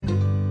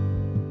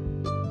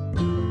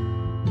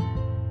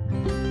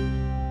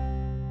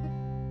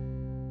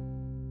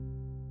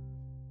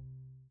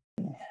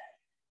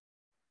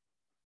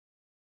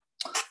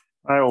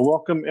Well,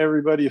 welcome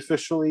everybody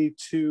officially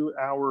to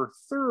our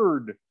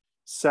third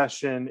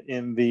session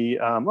in the,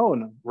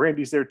 and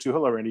Randy's there too.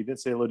 Hello, Randy. Didn't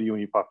say hello to you when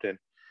you popped in.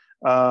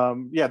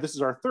 This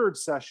is our third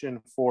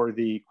session for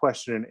the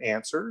question and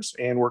answers,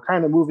 and we're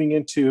kind of moving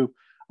into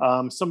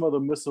some of the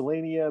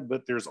miscellanea,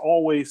 but there's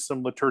always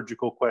some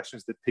liturgical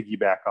questions that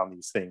piggyback on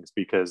these things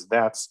because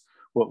that's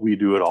what we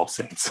do at All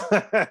Saints,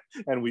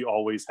 and we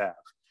always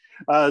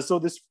have. So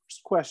this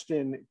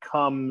question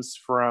comes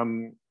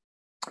from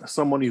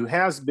someone who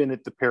has been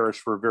at the parish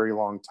for a very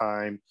long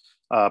time,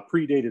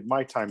 predated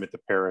my time at the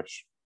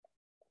parish,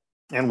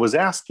 and was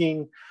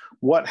asking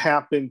what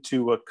happened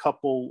to a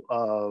couple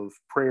of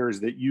prayers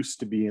that used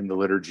to be in the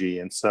liturgy.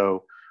 And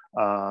so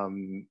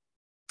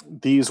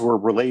these were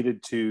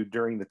related to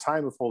during the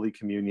time of Holy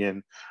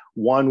Communion.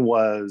 One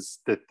was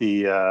that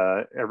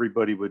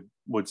everybody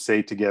would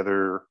say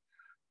together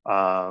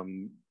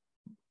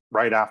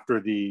right after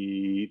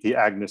the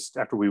Agnus,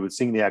 after we would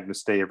sing the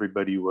Agnus Dei,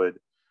 everybody would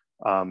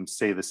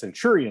say the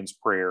centurion's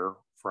prayer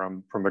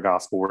from the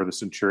gospel, where the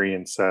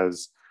centurion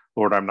says,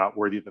 "Lord, I'm not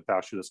worthy that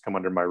thou shouldest come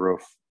under my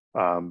roof,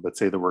 but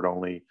say the word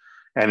only."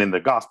 And in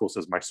the gospel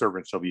says, "My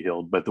servant shall be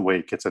healed." But the way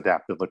it gets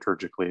adapted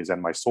liturgically is, "And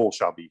my soul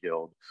shall be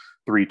healed,"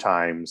 3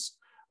 times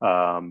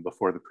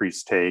before the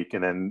priest take.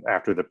 And then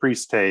after the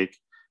priest take,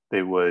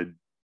 they would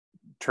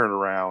turn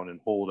around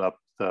and hold up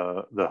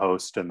the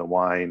host and the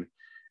wine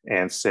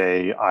and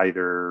say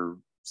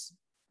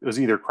it was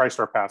either "Christ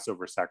our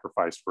Passover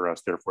sacrifice for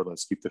us, therefore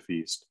let's keep the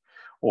feast,"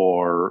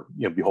 or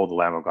 "Behold the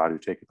Lamb of God who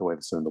taketh away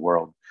the sin of the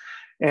world."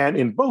 And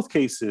in both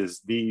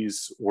cases,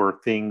 these were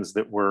things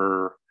that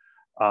were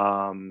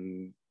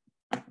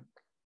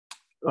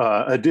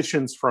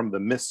additions from the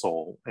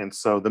Missal. And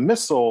so the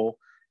Missal,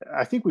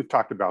 I think we've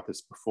talked about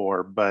this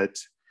before, but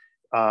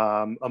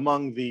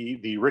among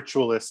the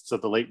ritualists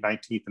of the late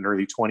 19th and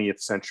early 20th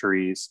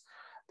centuries,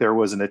 there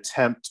was an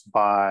attempt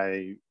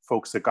by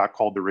folks that got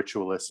called the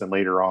ritualists, and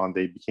later on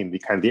they became the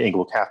kind of the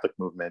Anglo-Catholic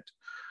movement,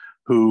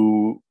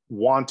 who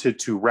wanted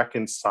to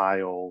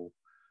reconcile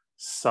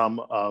some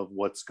of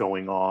what's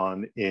going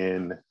on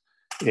in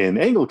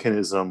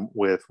Anglicanism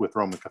with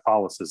Roman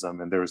Catholicism.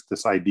 And there was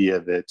this idea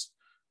that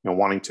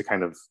wanting to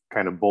kind of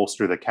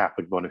bolster the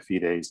Catholic bona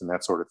fides and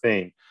that sort of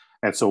thing.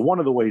 And so one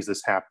of the ways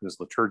this happens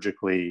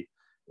liturgically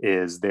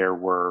is there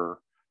was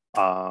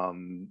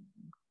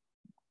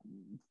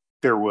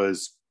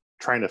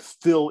trying to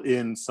fill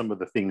in some of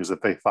the things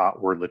that they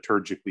thought were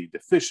liturgically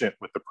deficient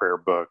with the prayer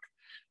book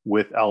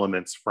with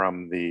elements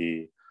from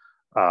the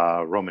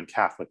Roman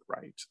Catholic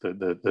rite,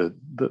 the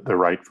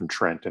rite from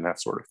Trent and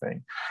that sort of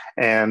thing.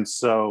 And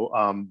so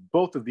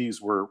both of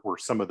these were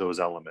some of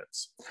those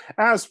elements,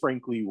 as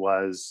frankly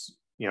was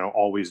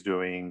always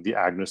doing the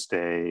Agnus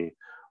Dei,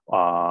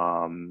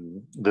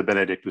 the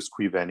Benedictus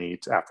qui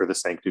venit after the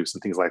Sanctus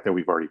and things like that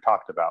we've already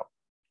talked about.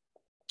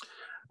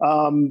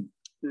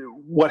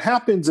 What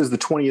happens as the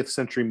 20th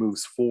century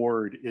moves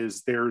forward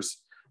is there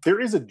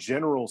is a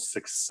general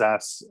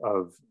success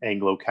of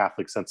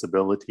Anglo-Catholic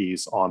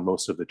sensibilities on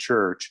most of the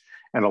church,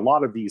 and a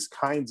lot of these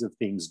kinds of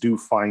things do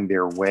find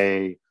their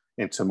way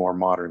into more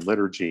modern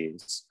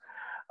liturgies.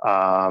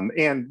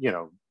 And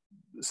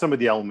some of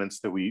the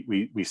elements that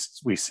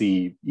we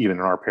see even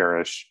in our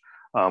parish,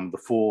 the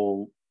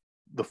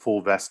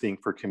full vesting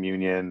for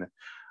communion,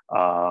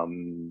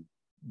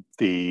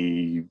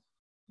 the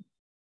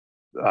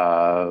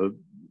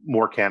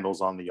more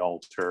candles on the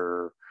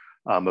altar,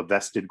 a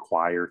vested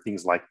choir,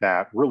 things like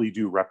that really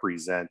do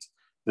represent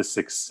the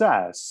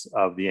success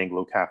of the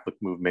Anglo-Catholic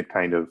movement,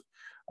 kind of,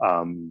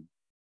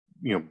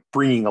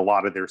 bringing a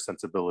lot of their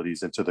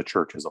sensibilities into the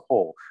church as a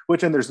whole,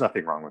 and there's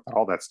nothing wrong with that.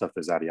 All that stuff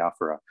is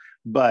adiaphora.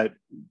 But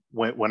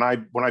when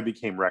I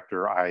became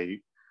rector, I,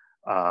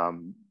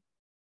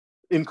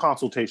 in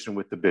consultation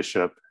with the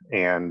bishop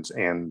and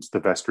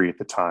the vestry at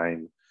the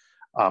time,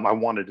 I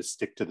wanted to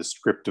stick to the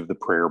script of the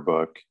prayer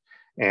book.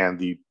 And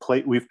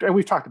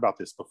we've talked about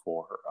this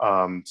before.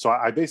 So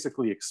I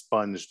basically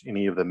expunged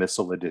any of the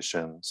Missal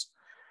editions,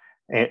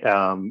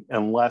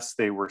 unless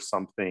they were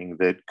something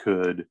that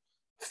could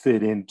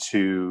fit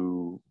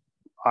into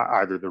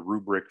either the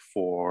rubric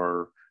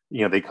for,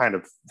 they kind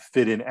of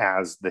fit in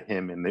as the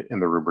hymn in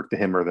the rubric, the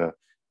hymn or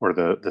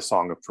the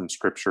song from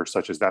Scripture,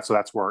 such as that. So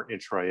that's where our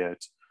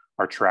introit,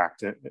 our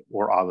tract,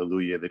 or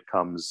Alleluia that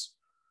comes,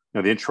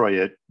 the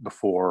introit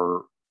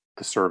before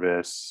the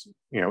service,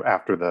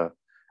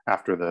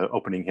 after the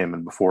opening hymn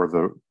and before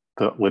the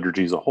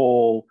liturgy as a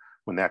whole,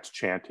 when that's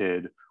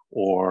chanted,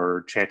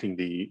 or chanting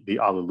the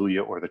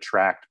Alleluia or the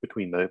tract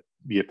between the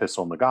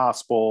epistle and the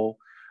gospel,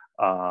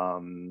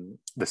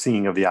 the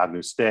singing of the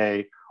Agnus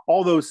Dei,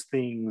 all those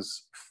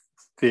things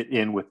fit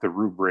in with the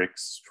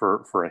rubrics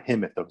for a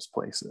hymn at those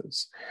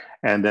places.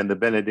 And then the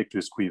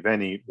Benedictus qui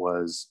venit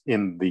was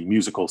in the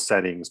musical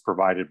settings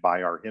provided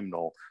by our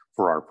hymnal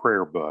for our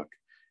prayer book.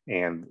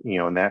 And,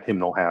 and that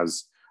hymnal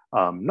has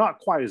not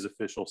quite as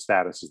official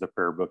status as the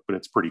prayer book, but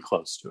it's pretty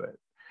close to it.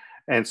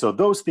 And so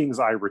those things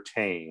I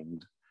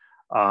retained,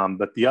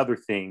 but the other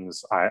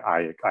things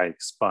I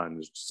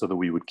expunged so that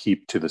we would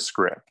keep to the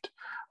script.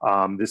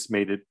 This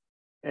made it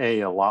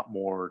a lot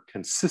more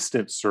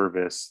consistent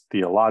service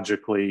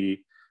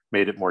theologically,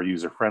 made it more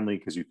user-friendly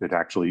because you could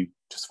actually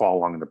just follow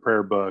along in the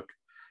prayer book.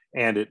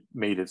 And it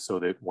made it so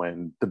that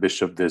when the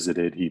bishop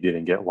visited, he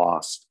didn't get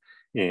lost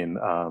in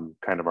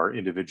kind of our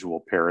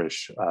individual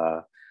parish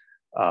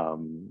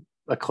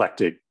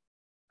eclectic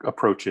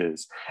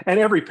approaches. And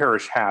every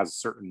parish has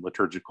certain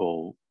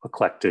liturgical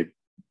eclectic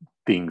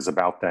things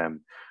about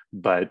them.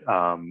 But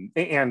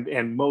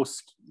and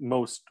most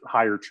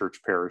higher church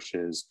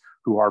parishes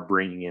who are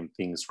bringing in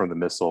things from the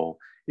missal,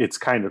 it's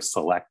kind of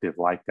selective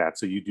like that.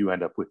 So you do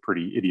end up with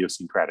pretty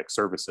idiosyncratic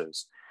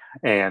services.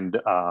 And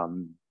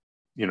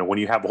when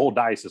you have a whole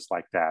diocese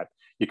like that,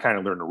 you kind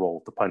of learn to roll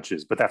with the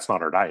punches. But that's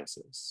not our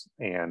diocese,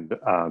 and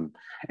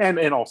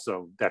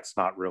also that's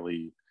not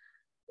really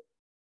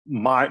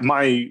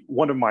my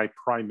one of my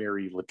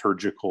primary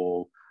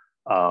liturgical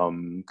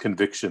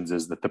convictions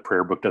is that the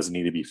prayer book doesn't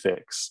need to be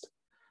fixed.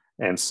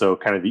 And so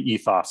kind of the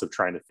ethos of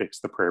trying to fix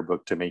the prayer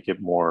book to make it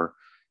more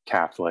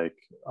Catholic,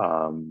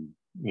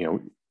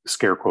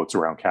 scare quotes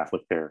around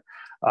Catholic there,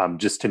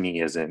 just to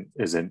me is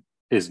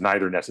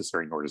neither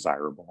necessary nor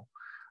desirable.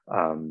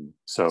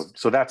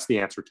 So that's the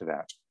answer to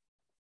that.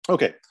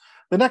 Okay,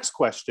 the next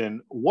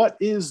question, what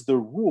is the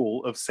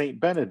rule of Saint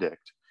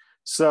Benedict?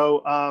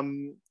 So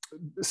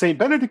Saint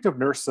Benedict of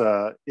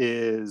Nursa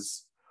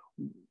is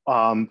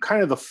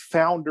kind of the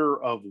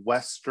founder of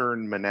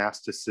Western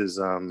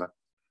monasticism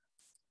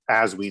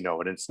as we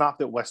know it. And it's not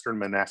that Western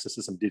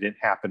monasticism didn't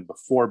happen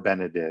before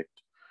Benedict,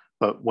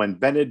 but when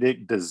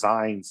Benedict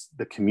designs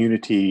the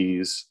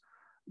communities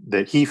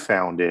that he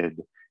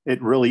founded,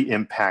 it really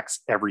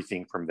impacts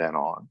everything from then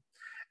on.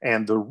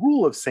 And the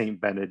rule of Saint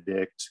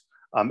Benedict,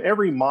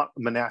 every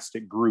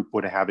monastic group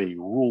would have a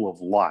rule of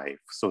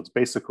life. So it's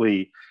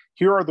basically,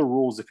 here are the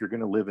rules if you're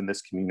going to live in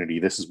this community.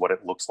 This is what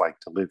it looks like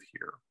to live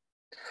here.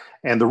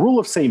 And the rule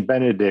of Saint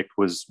Benedict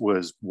was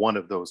one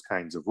of those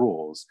kinds of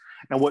rules.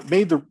 And what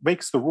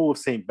makes the rule of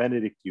Saint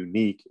Benedict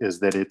unique is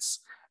that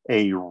it's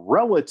a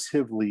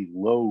relatively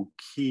low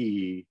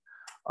key,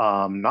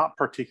 not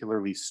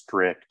particularly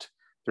strict.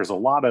 There's a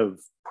lot of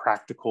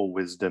practical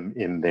wisdom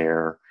in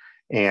there.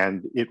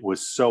 And it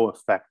was so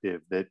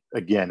effective that,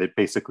 again, it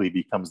basically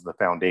becomes the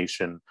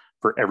foundation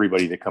for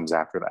everybody that comes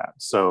after that.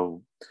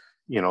 So,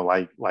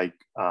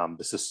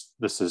 this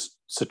is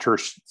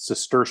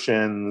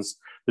Cistercians,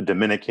 the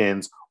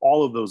Dominicans,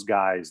 all of those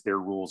guys, their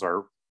rules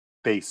are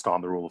based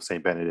on the rule of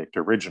Saint Benedict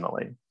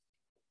originally.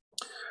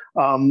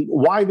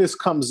 Why this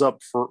comes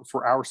up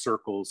for our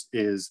circles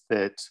is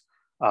that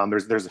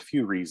there's a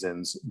few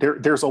reasons.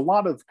 There's a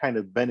lot of kind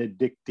of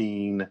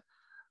Benedictine.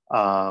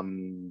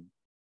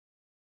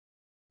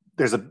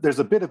 There's a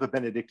bit of a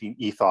Benedictine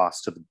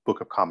ethos to the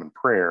Book of Common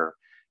Prayer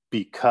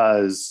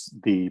because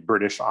the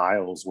British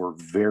Isles were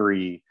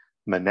very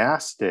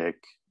monastic,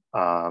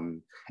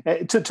 to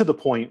the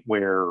point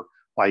where,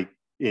 like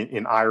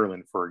in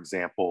Ireland, for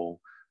example,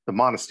 the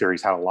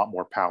monasteries had a lot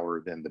more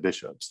power than the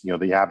bishops.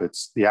 The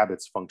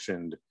abbots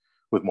functioned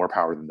with more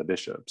power than the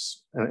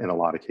bishops in a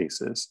lot of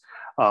cases.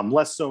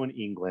 Less so in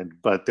England,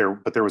 but there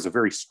was a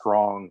very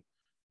strong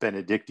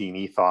Benedictine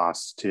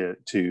ethos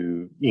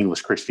to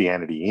English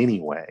Christianity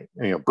anyway.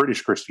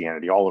 British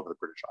Christianity all over the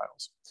British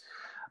Isles.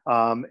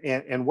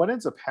 And what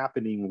ends up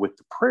happening with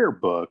the prayer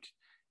book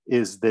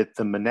is that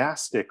the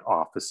monastic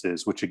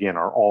offices, which again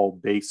are all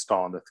based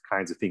on the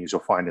kinds of things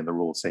you'll find in the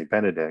rule of Saint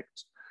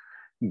Benedict,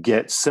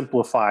 get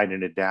simplified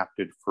and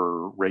adapted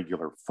for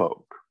regular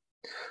folk.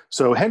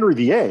 So Henry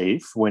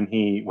VIII, when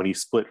he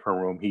split from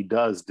Rome, he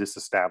does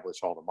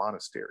disestablish all the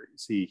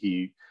monasteries.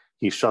 He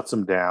shuts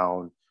them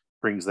down,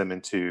 brings them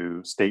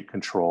into state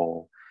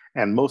control,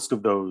 and most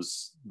of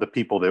the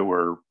people that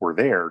were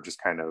there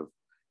just kind of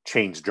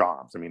changed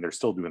jobs. I mean, they're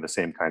still doing the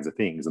same kinds of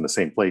things in the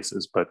same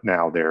places, but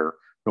now they're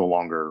no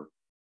longer,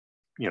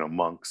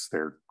 monks.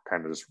 They're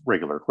kind of just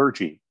regular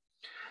clergy.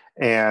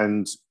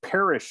 And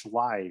parish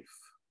life,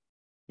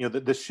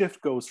 the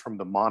shift goes from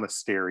the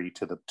monastery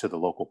to the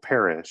local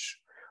parish,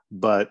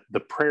 but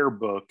the prayer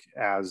book,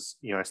 as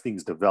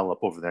things develop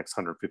over the next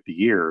 150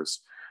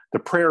 years, the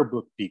prayer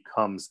book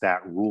becomes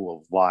that rule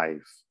of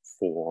life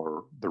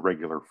for the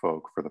regular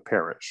folk, for the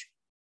parish.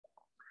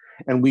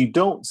 And we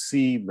don't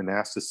see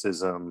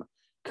monasticism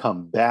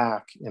come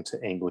back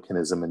into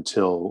Anglicanism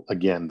until,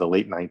 again, the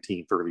late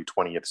 19th, early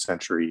 20th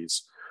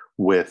centuries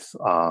with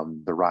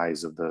the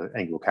rise of the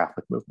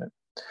Anglo-Catholic movement.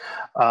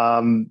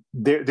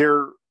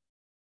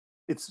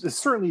 It's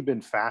certainly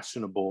been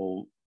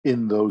fashionable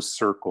in those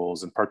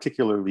circles, and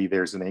particularly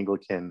there's an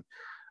Anglican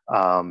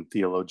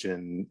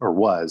theologian, or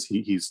was,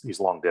 he's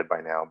long dead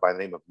by now, by the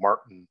name of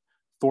Martin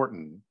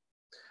Thornton.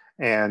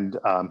 And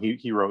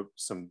he wrote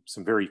some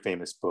very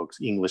famous books.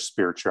 English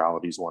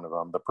Spirituality is one of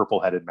them. The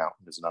Purple-Headed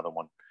Mountain is another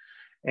one.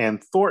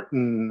 And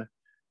Thornton,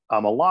 a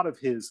lot of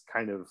his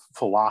kind of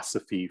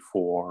philosophy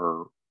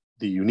for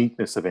the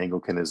uniqueness of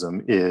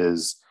Anglicanism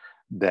is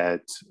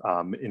that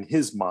in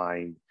his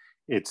mind,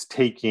 it's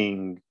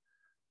taking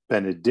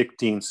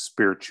Benedictine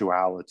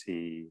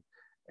spirituality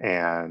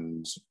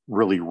and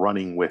really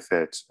running with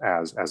it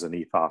as an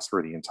ethos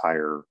for the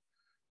entire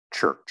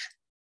church.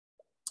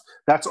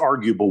 that's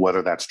arguable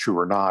whether that's true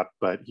or not,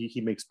 but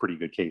he makes pretty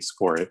good case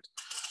for it.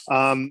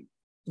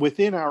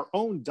 Within our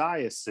own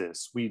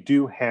diocese, we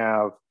do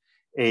have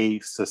a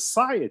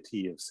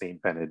Society of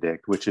St.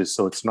 Benedict, which is,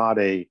 so it's not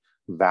a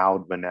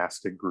vowed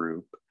monastic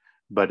group,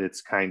 but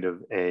it's kind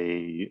of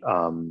a,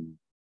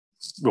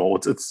 well,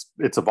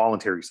 it's a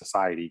voluntary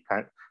society,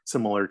 kind of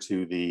similar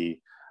to the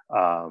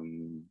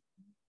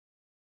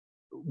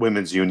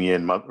Women's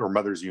Union or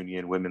Mothers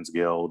Union, Women's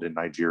Guild in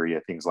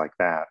Nigeria, things like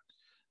that.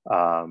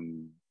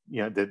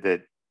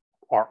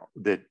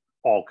 That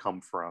all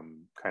come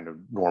from kind of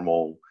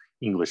normal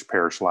English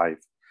parish life.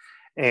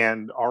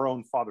 And our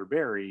own Father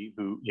Barry,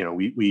 who,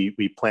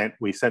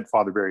 we sent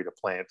Father Barry to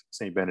plant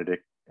St.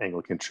 Benedict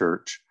Anglican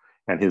Church,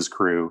 and his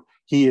crew.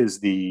 He is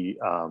the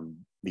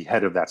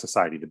head of that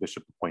society. The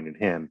bishop appointed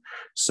him.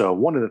 So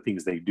one of the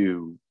things they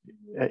do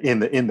in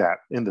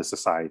the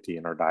society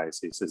in our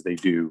diocese is they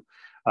do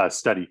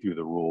study through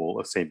the rule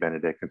of St.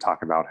 Benedict and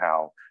talk about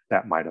how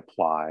that might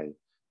apply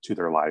to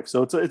their life.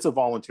 So it's a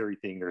voluntary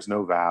thing. There's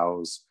no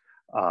vows.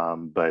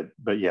 But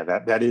yeah,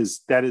 that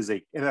is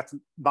and that's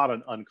not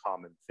an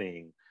uncommon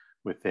thing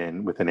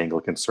within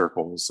Anglican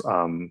circles.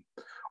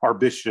 Our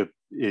bishop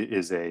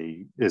is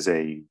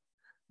a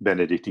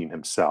Benedictine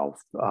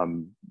himself.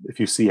 If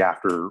you see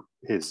after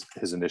his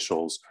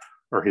initials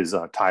or his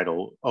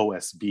title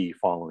OSB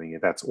following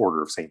it, that's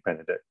Order of Saint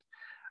Benedict.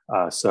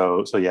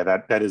 So yeah,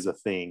 that is a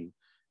thing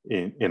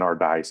in our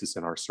diocese,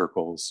 in our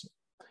circles,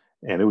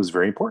 and it was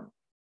very important.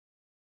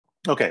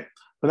 Okay.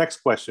 The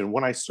next question,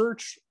 when I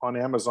search on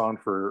Amazon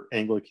for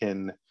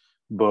Anglican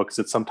books,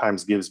 it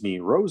sometimes gives me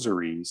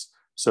rosaries.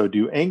 So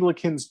do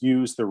Anglicans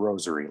use the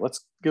rosary?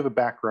 Let's give a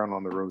background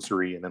on the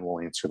rosary and then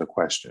we'll answer the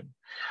question.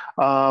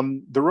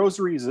 The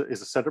rosary is a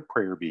set of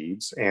prayer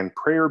beads, and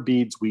prayer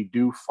beads we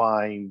do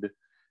find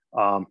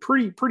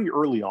pretty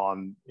early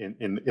on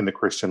in the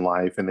Christian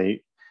life. And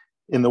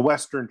in the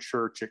Western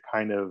Church, it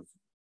kind of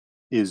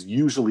is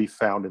usually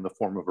found in the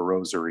form of a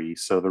rosary.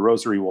 So the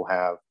rosary will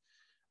have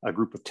a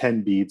group of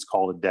 10 beads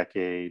called a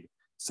decade,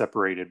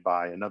 separated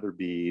by another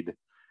bead.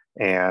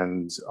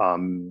 And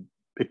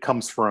it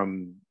comes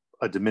from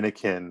a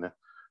Dominican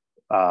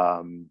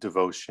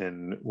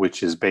devotion,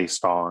 which is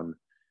based on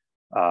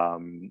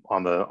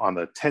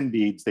the 10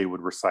 beads, they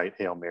would recite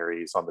Hail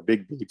Marys. On the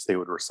big beads, they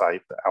would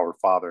recite the Our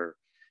Father.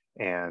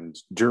 And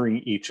during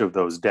each of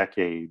those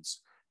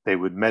decades, they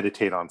would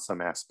meditate on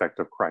some aspect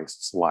of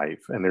Christ's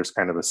life. And there's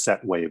kind of a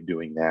set way of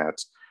doing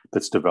that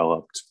that's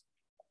developed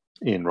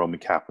in Roman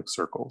Catholic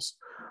circles.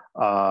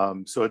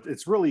 So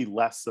it's really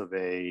less of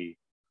a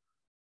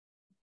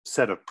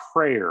set of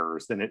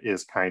prayers than it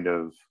is kind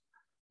of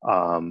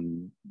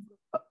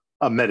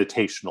a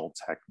meditational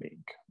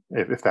technique,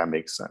 if that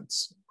makes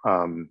sense.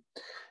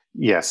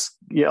 Yes,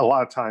 yeah. A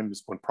lot of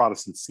times when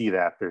Protestants see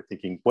that, they're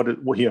thinking,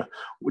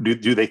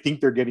 do they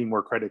think they're getting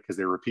more credit because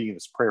they're repeating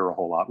this prayer a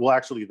whole lot? Well,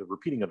 actually, the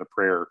repeating of the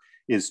prayer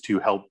is to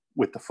help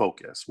with the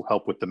focus, will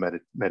help with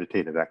the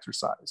meditative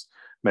exercise,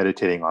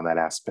 meditating on that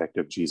aspect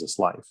of Jesus'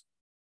 life.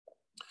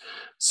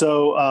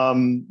 So,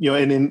 and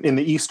in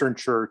the Eastern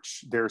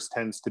Church, theirs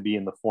tends to be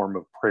in the form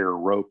of prayer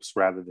ropes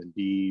rather than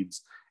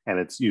beads, and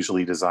it's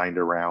usually designed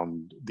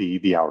around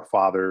the Our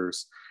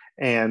Fathers.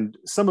 And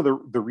some of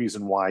the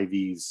reason why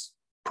these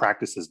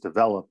practices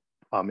developed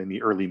in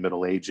the early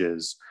Middle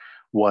Ages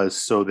was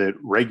so that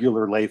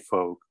regular lay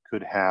folk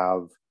could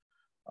have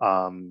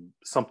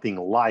something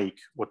like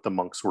what the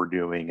monks were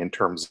doing in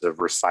terms of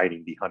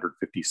reciting the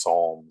 150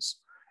 Psalms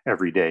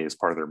every day as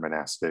part of their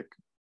monastic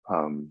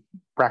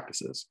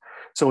practices.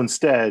 So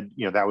instead,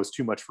 that was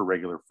too much for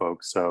regular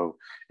folks. So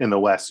in the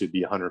West, it'd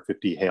be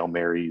 150 Hail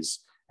Marys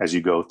as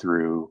you go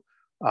through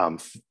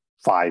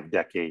 5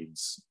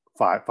 decades,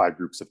 five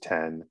groups of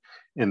 10.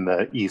 In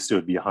the East, it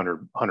would be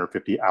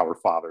 150 Our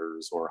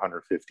Fathers or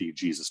 150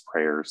 Jesus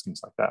prayers,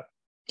 things like that.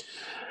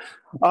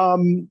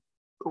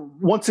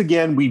 Once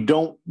again, we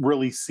don't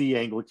really see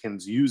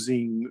Anglicans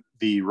using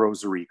the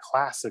rosary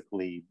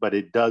classically, but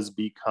it does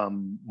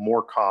become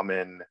more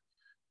common,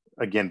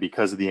 again,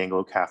 because of the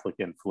Anglo-Catholic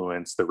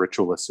influence, the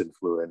ritualist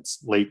influence,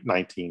 late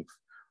 19th,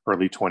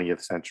 early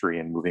 20th century,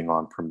 and moving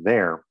on from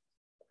there.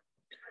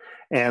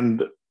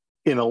 And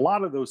in a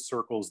lot of those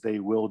circles, they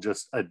will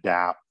just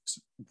adapt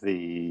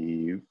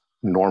the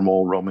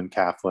normal Roman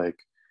Catholic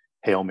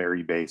Hail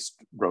Mary-based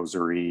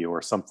rosary,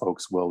 or some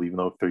folks will, even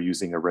though if they're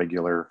using a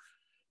regular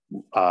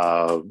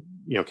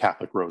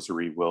Catholic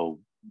rosary, will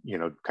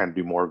kind of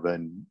do more of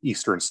an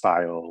Eastern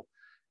style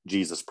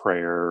Jesus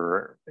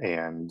prayer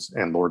and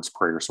Lord's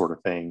Prayer sort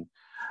of thing.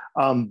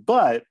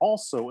 But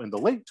also in the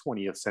late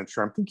 20th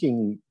century, I'm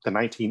thinking the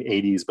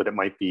 1980s, but it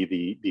might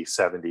be the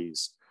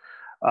 70s.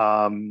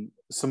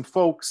 Some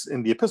folks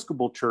in the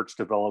Episcopal Church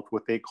developed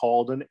what they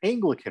called an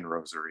Anglican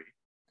rosary,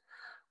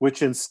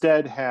 which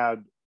instead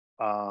had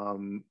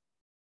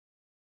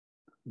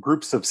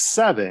groups of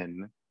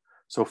 7.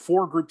 So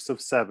 4 groups of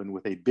 7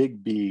 with a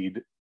big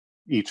bead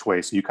each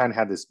way. So you kind of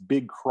had this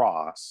big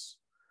cross,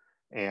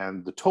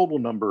 and the total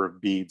number of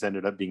beads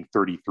ended up being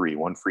 33,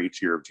 one for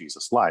each year of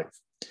Jesus' life.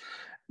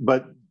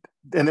 But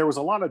and there was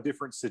a lot of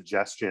different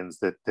suggestions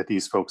that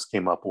these folks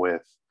came up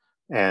with,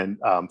 and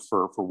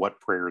for what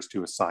prayers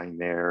to assign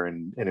there,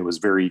 and it was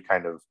very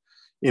kind of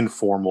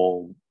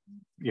informal.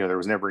 There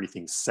was never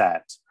anything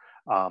set.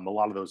 A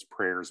lot of those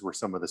prayers were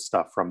some of the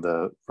stuff from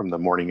the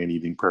morning and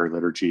evening prayer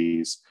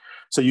liturgies.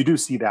 So you do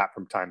see that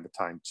from time to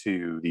time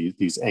too.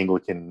 These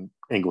Anglican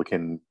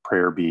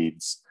prayer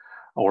beads,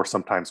 or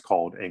sometimes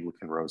called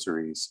Anglican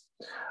rosaries.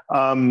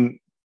 I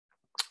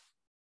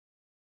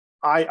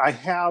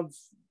have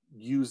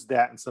used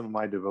that in some of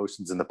my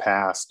devotions in the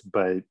past,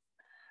 but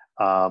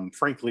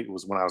frankly, it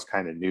was when I was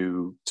kind of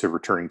new to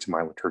returning to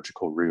my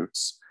liturgical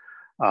roots.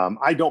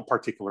 I don't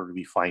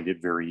particularly find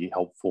it very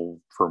helpful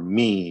for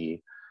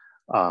me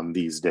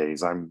these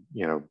days. I'm,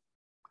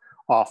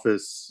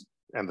 office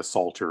and the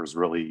Psalter is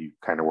really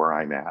kind of where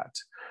I'm at.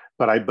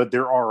 But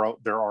there are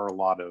a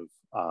lot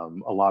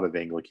of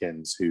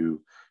Anglicans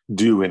who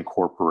do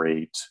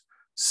incorporate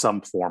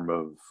some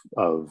form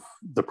of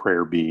the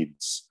prayer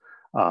beads.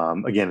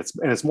 Again,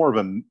 it's more of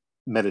a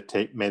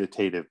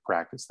meditative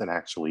practice than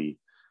actually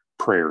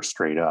prayer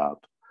straight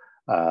up.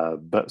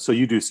 But so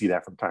you do see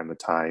that from time to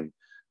time.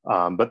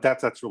 But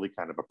that's really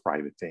kind of a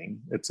private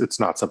thing. It's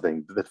not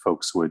something that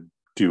folks would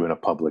do in a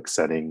public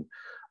setting.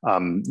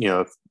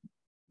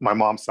 My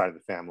mom's side of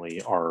the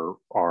family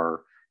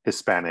are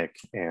Hispanic,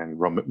 and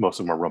most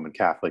of them are Roman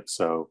Catholic.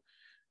 So,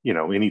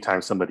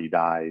 anytime somebody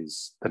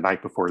dies, the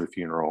night before the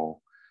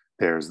funeral,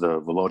 there's the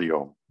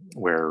velorio,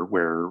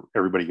 where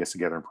everybody gets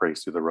together and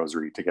prays through the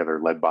rosary together,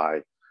 led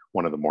by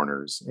one of the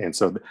mourners. And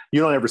so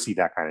you don't ever see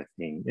that kind of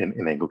thing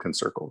in Anglican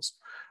circles.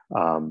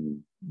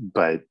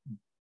 But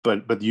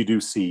you do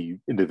see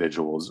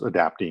individuals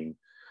adapting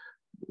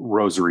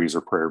rosaries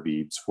or prayer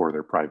beads for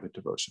their private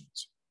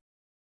devotions.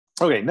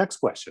 Okay, next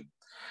question.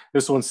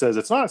 This one says,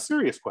 it's not a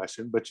serious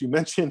question, but you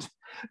mentioned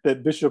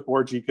that Bishop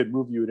Orji could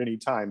move you at any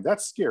time.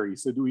 That's scary.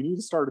 So do we need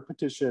to start a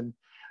petition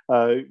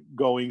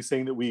going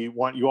saying that we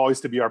want you always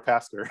to be our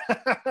pastor?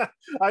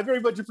 I very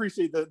much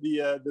appreciate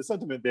the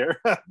sentiment there.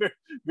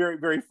 Very,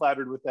 very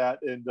flattered with that.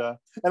 And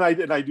I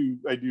do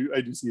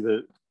see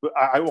that.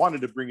 I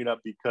wanted to bring it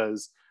up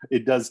because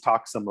it does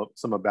talk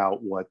some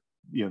about what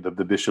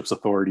the bishop's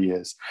authority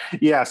is.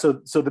 Yeah, so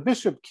the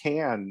bishop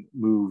can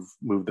move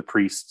the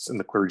priests and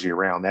the clergy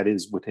around. That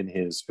is within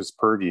his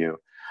purview.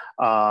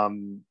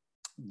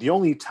 The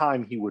only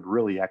time he would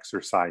really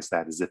exercise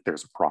that is if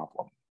there's a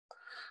problem.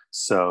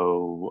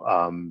 So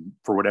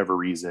for whatever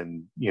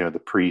reason,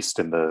 the priest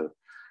and the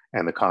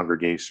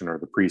congregation, or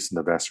the priest and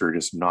the vestry, are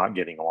just not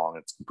getting along,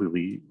 it's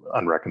completely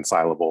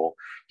unreconcilable,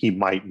 he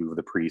might move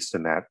the priest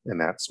in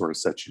that sort of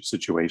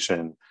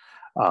situation.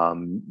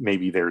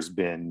 Maybe there's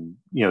been,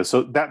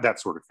 so that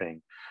sort of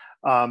thing.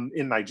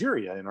 In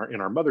Nigeria, in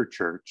our mother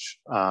church,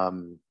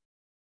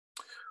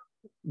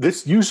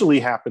 this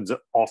usually happens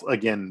also,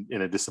 again,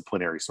 in a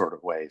disciplinary sort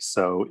of way.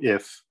 So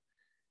if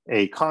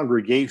a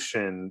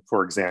congregation,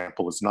 for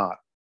example, is not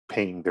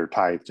paying their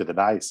tithe to the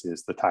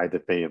diocese, the tithe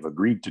that they have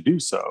agreed to do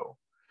so,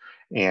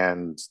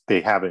 and they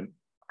haven't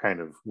kind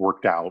of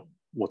worked out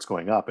what's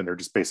going up, and they're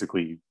just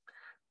basically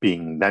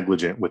being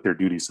negligent with their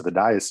duties to the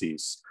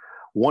diocese,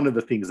 one of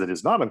the things that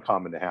is not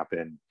uncommon to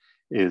happen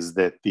is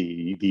that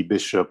the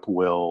bishop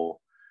will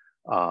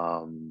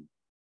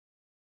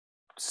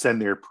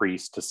send their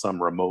priest to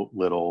some remote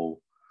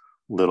little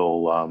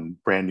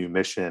brand new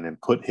mission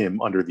and put him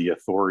under the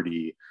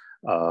authority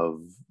of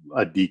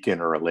a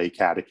deacon or a lay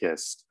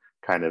catechist,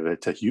 kind of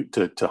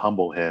to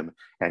humble him,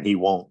 and he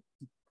won't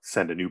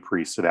send a new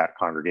priest to that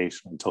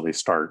congregation until they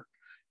start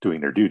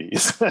doing their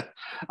duties.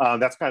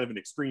 That's kind of an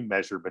extreme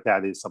measure, but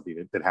that is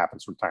something that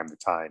happens from time to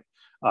time.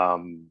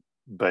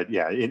 But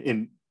yeah,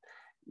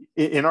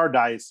 in our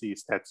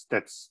diocese,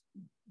 that's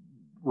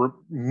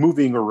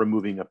moving or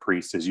removing a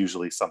priest is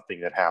usually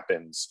something that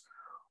happens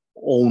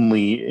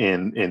only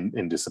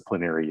in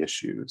disciplinary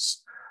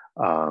issues,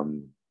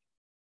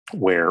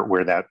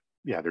 where that,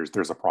 yeah,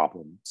 there's a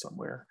problem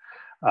somewhere.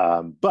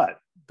 But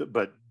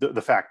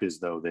the fact is,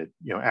 though, that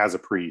as a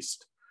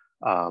priest,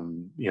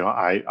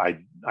 I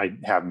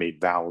have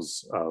made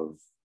vows of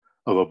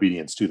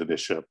obedience to the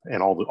bishop,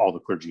 and all the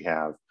clergy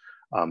have,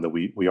 that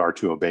we are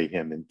to obey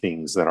him in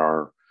things that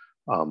are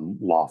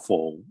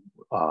lawful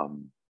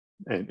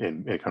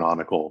and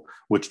canonical,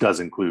 which does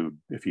include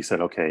if he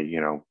said, okay,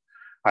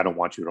 I don't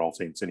want you at All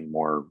Saints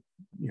anymore,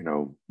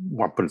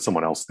 want putting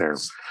someone else there,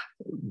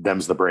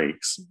 them's the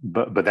breaks.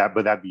 But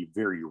that'd be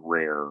very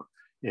rare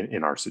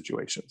in our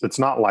situations. It's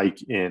not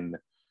like in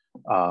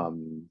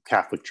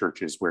Catholic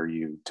churches where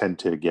you tend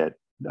to get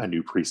a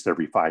new priest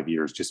every 5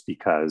 years just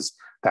because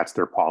that's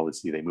their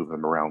policy. They move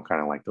them around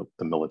kind of like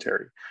the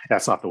military.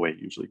 That's not the way it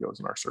usually goes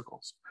in our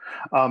circles.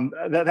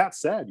 That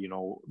said,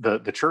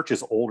 the church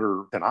is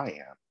older than I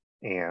am.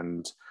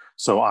 And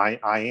so I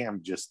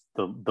am just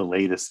the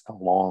latest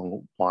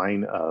long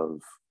line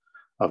of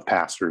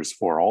pastors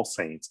for All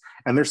Saints.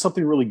 And there's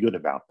something really good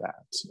about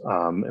that.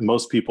 And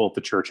most people at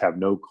the church have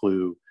no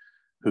clue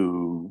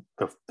who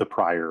the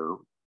prior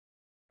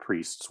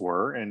priests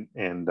were, and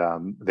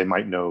they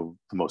might know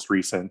the most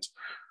recent,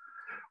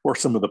 or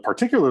some of the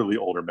particularly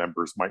older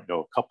members might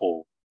know a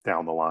couple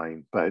down the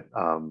line. But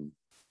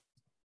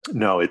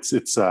no, it's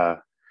that's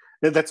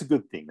a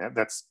good thing.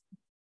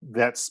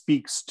 That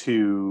speaks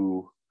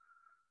to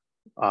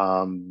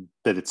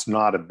that it's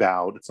not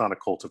a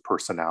cult of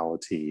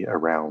personality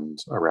around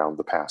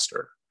the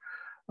pastor,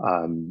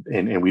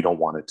 and we don't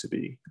want it to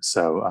be.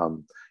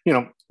 So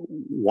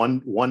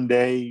one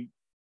day,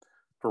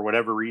 for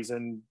whatever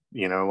reason,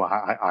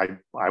 I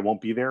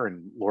won't be there,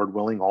 and Lord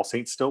willing, All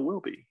Saints still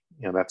will be.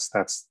 That's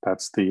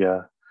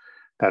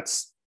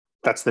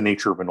the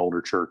nature of an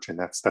older church, and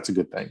that's a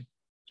good thing.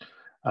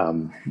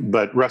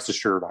 But rest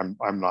assured,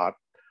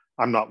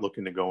 I'm not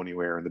looking to go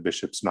anywhere, and the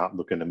bishop's not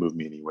looking to move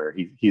me anywhere.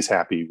 He's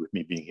happy with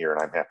me being here,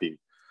 and I'm happy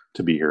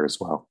to be here as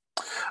well.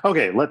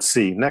 Okay, let's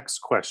see. Next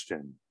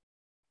question.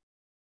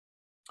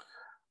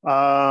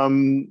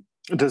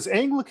 Does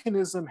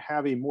Anglicanism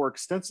have a more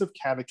extensive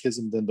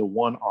catechism than the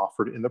one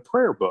offered in the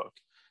prayer book?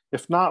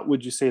 If not,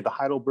 would you say the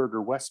Heidelberg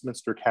or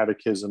Westminster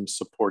catechisms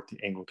support the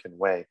Anglican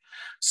way?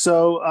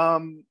 So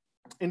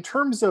in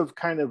terms of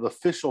kind of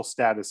official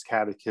status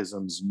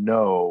catechisms,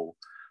 no,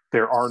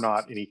 there are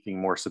not anything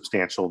more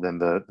substantial than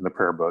the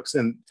prayer books.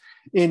 And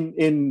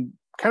in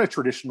kind of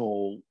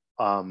traditional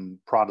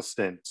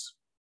Protestant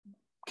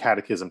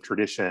catechism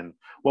tradition,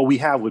 what we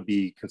have would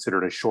be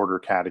considered a shorter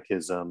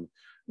catechism,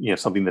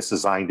 something that's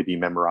designed to be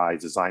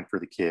memorized, designed for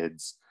the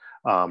kids,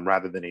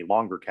 rather than a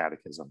longer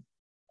catechism.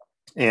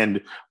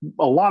 And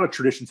a lot of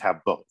traditions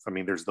have both. I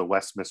mean, there's the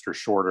Westminster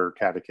Shorter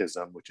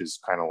Catechism, which is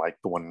kind of like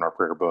the one in our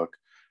prayer book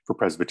for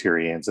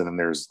Presbyterians, and then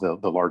there's the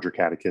larger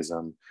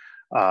catechism.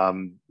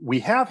 We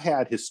have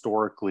had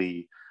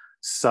historically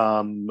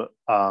some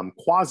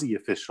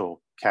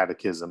quasi-official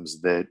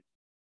catechisms that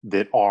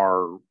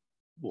are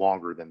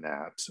longer than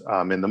that.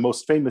 And the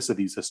most famous of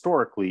these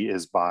historically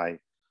is by,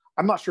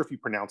 I'm not sure if you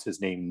pronounce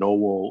his name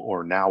Nowell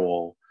or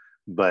Nowell,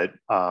 but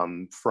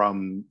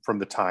from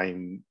the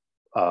time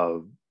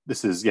of,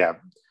 this is,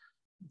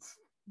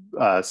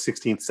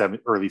 16th,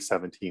 early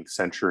 17th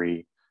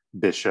century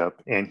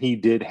bishop. And he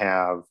did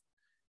have,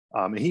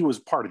 and he was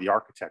part of the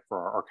architect for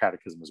our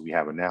catechism as we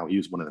have it now. He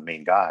was one of the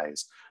main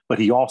guys, but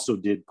he also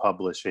did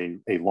publish a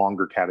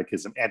longer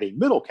catechism and a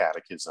middle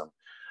catechism.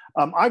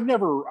 I've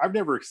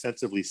never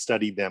extensively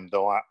studied them,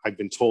 though I've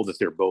been told that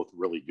they're both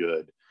really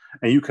good.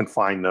 And you can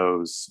find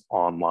those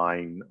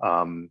online.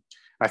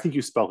 I think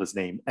you spell his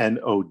name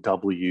Nowell.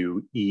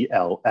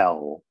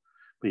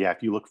 But yeah,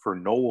 if you look for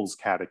Nowell's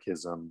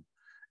catechism,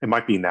 it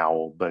might be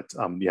Nowell, but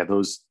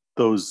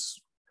those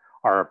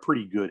are a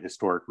pretty good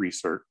historic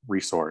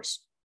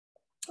resource.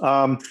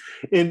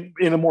 In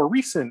a more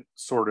recent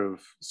sort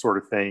of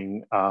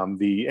thing,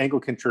 the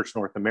Anglican Church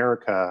North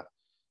America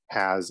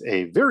has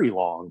a very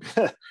long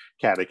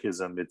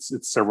catechism. It's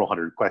several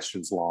hundred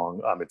questions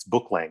long. It's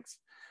book length,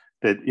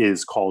 that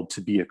is called To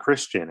Be a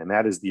Christian, and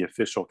that is the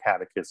official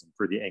catechism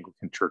for the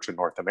Anglican Church in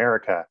North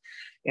America.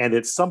 And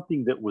it's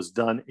something that was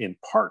done in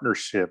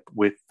partnership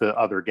with the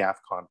other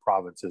GAFCON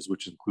provinces,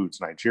 which includes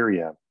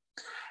Nigeria.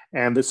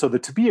 And so the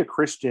To Be a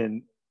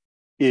Christian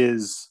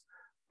is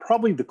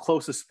probably the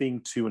closest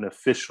thing to an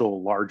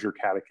official larger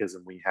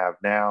catechism we have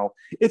now.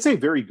 It's a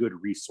very good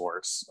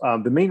resource.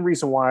 The main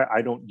reason why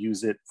I don't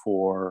use it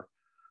for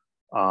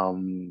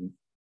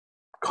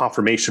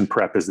confirmation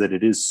prep is that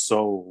it is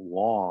so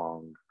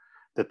long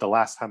that the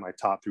last time I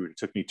taught through it, it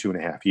took me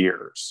 2.5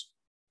 years.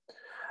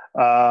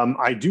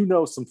 I do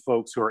know some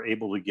folks who are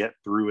able to get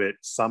through it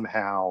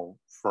somehow.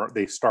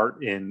 They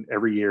start in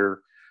every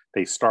year.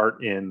 They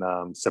start in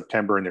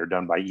September and they're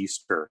done by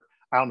Easter.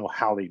 I don't know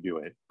how they do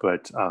it,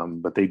 but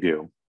they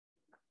do.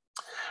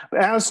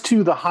 As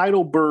to the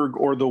Heidelberg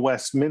or the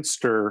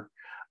Westminster,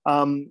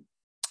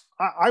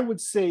 I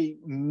would say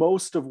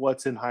most of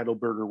what's in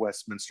Heidelberg or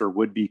Westminster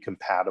would be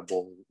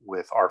compatible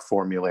with our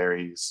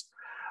formularies,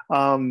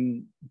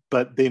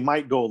 but they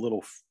might go a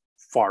little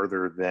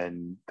farther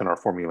than our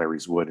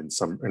formularies would in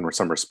some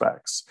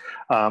respects.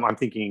 I'm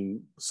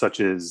thinking such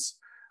as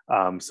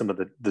some of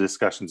the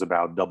discussions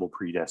about double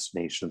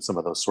predestination, some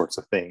of those sorts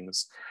of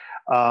things.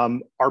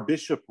 Our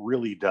bishop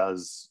really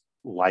does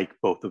like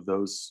both of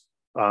those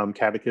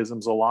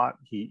catechisms a lot.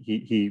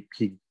 He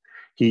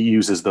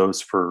uses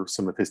those for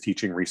some of his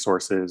teaching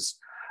resources,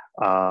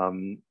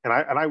 and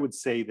I would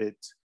say that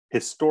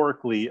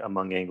historically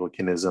among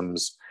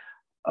Anglicans,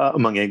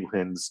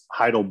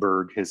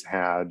 Heidelberg has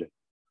had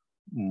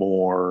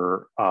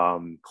more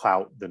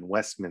clout than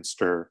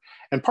Westminster,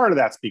 and part of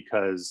that's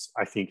because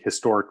I think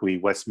historically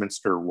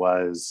Westminster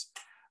was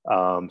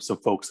some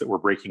folks that were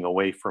breaking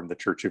away from the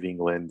Church of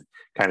England,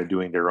 kind of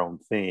doing their own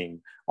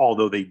thing,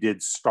 although they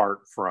did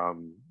start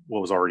from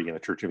what was already in the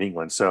Church of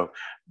England. So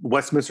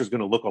Westminster is going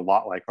to look a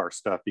lot like our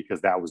stuff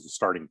because that was the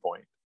starting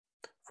point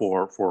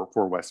for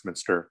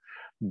Westminster.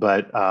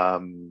 But I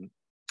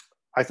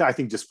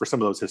think just for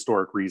some of those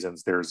historic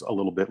reasons, there's a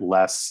little bit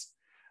less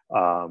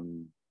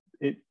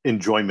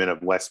enjoyment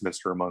of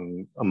Westminster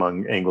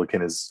among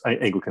Anglicans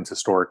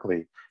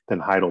historically than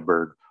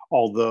Heidelberg,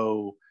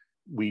 although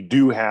we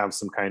do have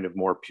some kind of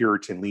more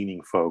Puritan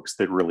leaning folks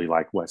that really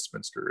like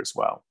Westminster as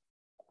well.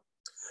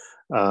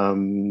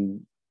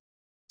 Um,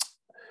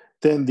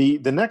 then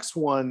the next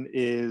one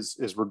is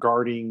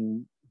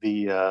regarding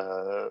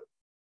the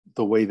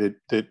way that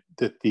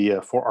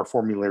for our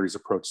formularies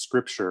approach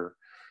scripture.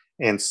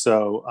 And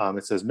so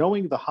it says,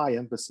 knowing the high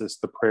emphasis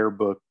the prayer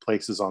book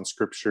places on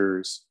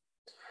scriptures,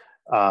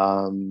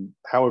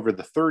 however,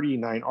 the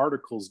 39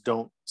 articles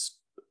don't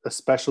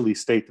especially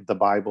state that the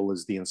Bible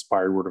is the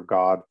inspired word of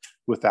God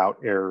without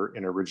error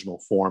in original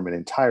form and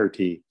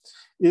entirety.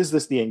 Is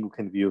this the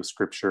Anglican view of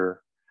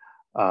scripture?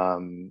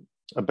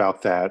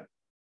 About that.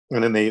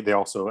 And then they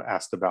also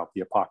asked about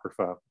the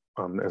Apocrypha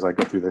as I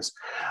go through this.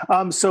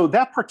 So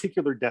that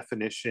particular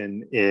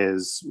definition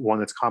is one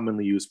that's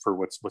commonly used for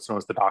what's known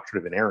as the doctrine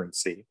of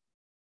inerrancy.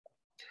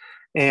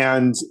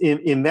 And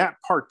in that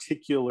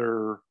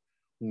particular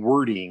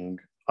wording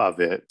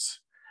of it,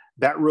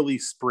 that really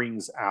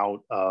springs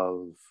out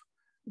of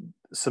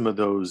some of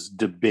those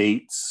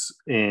debates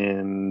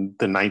in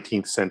the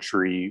 19th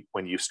century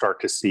when you start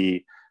to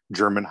see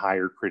German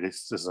higher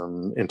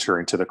criticism enter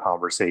into the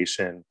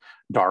conversation,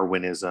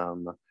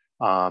 Darwinism,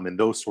 and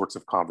those sorts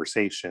of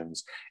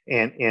conversations.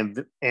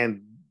 And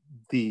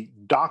the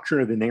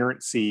doctrine of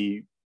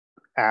inerrancy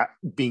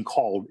being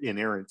called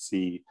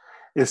inerrancy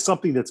is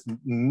something that's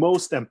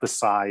most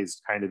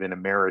emphasized kind of in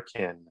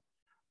American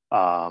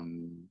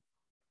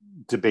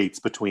debates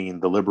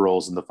between the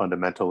liberals and the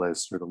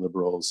fundamentalists, or the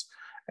liberals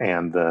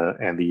and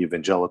the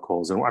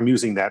evangelicals. And I'm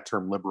using that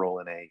term liberal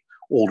in a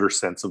older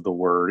sense of the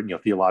word,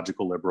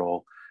 theological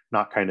liberal,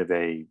 not kind of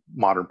a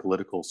modern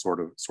political sort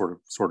of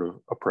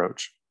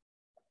approach.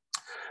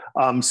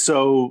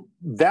 So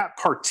that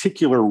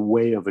particular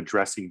way of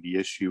addressing the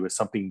issue is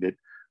something that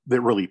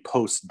really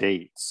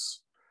postdates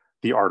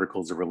the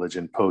Articles of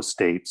Religion,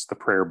 postdates the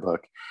prayer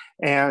book.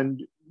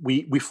 And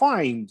we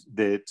find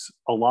that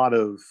a lot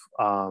of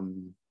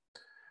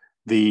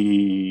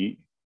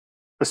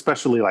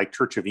especially like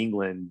Church of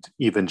England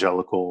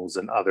evangelicals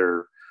and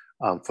other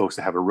folks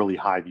that have a really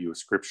high view of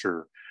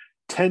scripture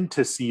tend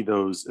to see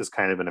those as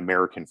kind of an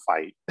American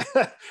fight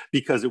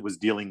because it was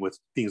dealing with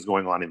things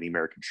going on in the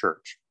American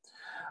church.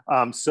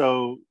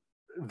 So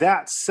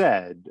that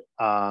said,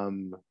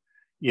 the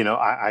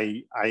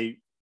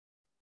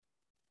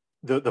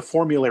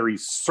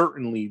formularies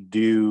certainly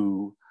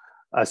do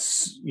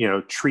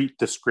treat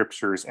the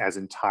scriptures as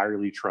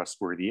entirely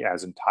trustworthy,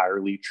 as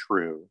entirely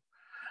true.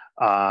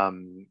 For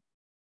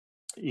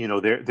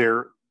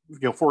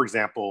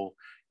example,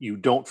 you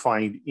don't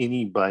find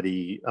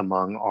anybody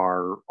among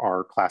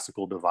our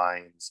classical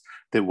divines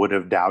that would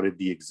have doubted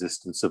the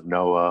existence of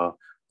Noah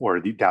or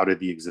doubted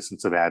the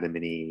existence of Adam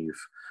and Eve.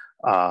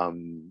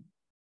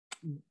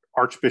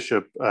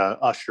 Archbishop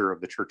Usher of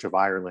the Church of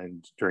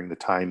Ireland during the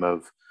time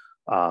of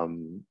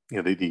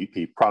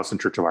the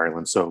Protestant Church of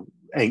Ireland, so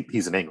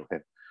he's an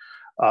Anglican,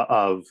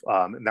 and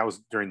that was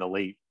during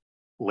the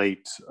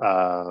late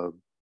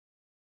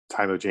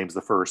time of James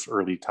I,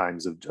 early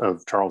times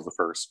of Charles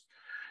I.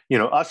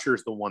 Usher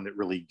is the one that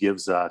really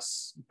gives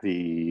us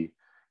the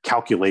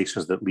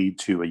calculations that lead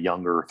to a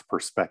young Earth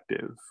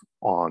perspective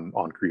on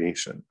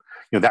creation.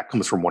 That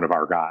comes from one of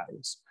our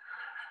guys.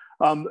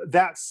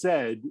 That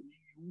said,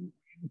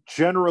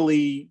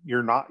 generally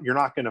you're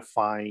not going to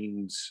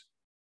find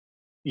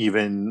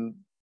even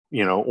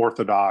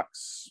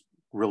Orthodox,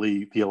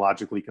 really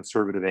theologically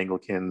conservative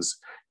Anglicans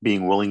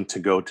being willing to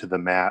go to the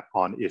mat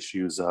on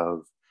issues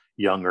of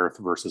young Earth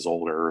versus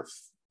old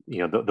Earth,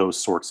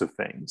 those sorts of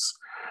things.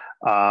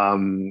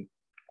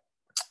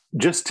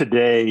 Just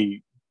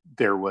today,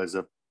 there was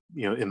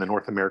in the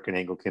North American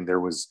Anglican, there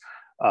was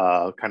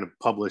kind of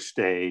published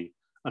an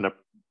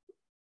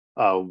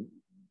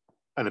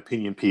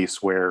opinion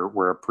piece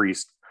where a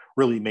priest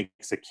really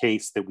makes a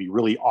case that we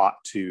really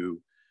ought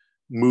to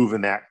move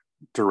in that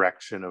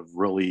direction of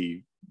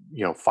really,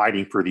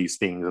 fighting for these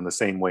things in the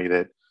same way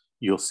that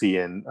you'll see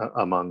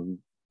among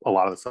a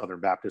lot of the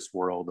Southern Baptist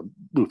world, the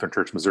Lutheran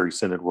Church Missouri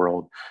Synod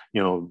world,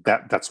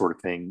 that sort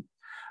of thing.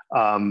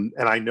 And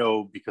I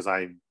know, because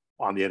I'm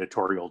on the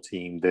editorial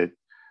team, that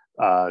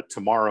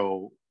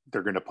tomorrow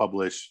they're going to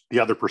publish the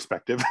other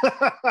perspective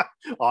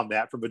on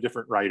that from a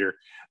different writer.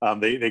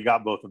 They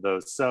got both of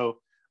those. So,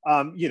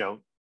 and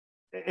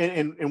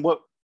what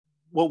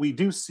we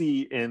do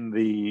see in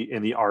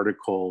the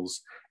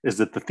articles is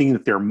that the thing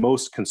that they're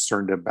most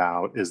concerned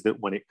about is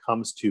that when it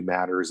comes to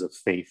matters of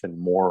faith and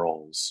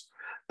morals,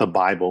 the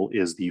Bible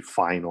is the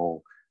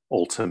final,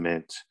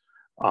 ultimate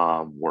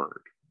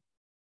word.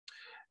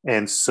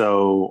 And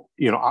so,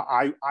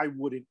 I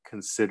wouldn't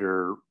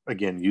consider,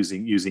 again,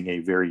 using a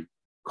very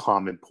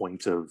common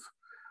point of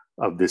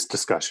this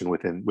discussion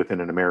within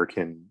an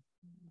American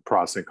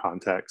Protestant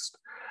context,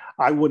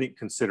 I wouldn't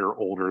consider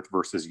old Earth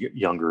versus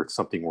young Earth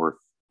something worth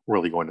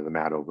really going to the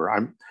mat over.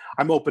 I'm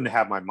open to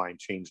have my mind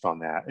changed on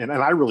that, and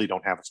I really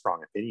don't have a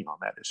strong opinion on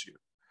that issue,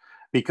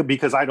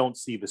 because I don't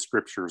see the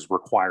scriptures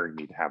requiring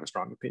me to have a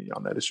strong opinion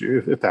on that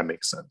issue, if that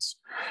makes sense.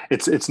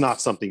 It's not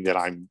something that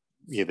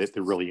that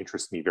really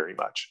interests me very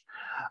much.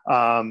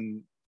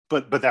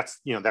 But that's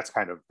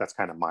kind of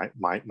my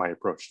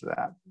approach to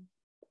that.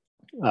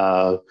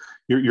 uh,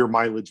 your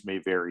mileage may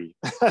vary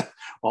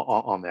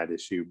on that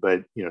issue,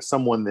 but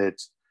someone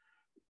that,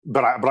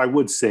 but I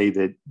would say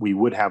that we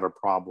would have a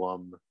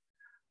problem,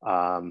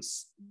 um,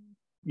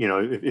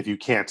 if you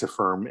can't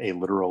affirm a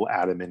literal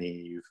Adam and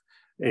Eve,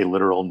 a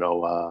literal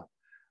Noah,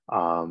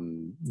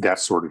 that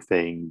sort of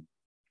thing.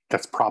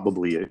 That's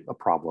probably a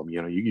problem.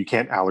 You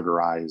can't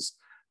allegorize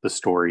the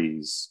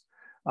stories.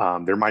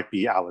 There might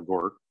be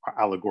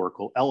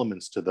allegorical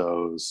elements to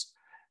those,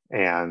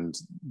 and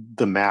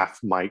the math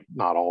might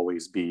not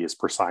always be as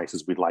precise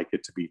as we'd like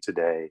it to be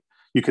today.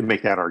 You could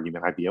make that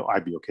argument. I'd be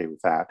okay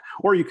with that.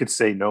 Or you could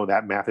say, no,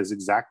 that math is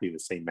exactly the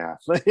same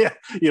math.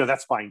 Yeah,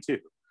 that's fine too.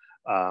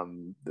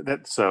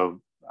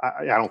 So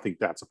I don't think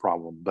that's a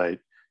problem. But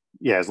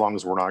yeah, as long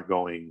as we're not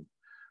going,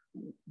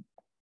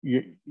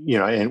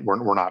 and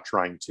we're not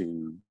trying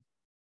to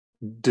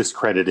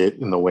discredit it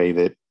in the way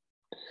that,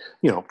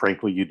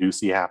 frankly, you do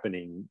see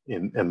happening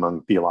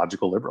among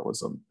theological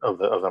liberalism of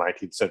the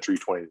 19th century,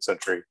 20th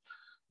century,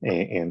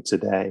 and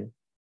today.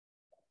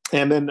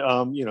 And then,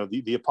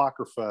 the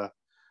Apocrypha.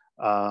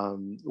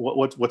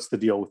 What's the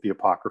deal with the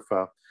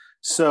Apocrypha?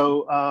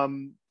 So,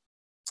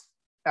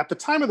 at the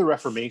time of the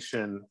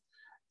Reformation,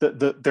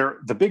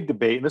 the big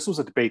debate, and this was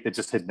a debate that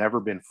just had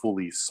never been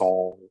fully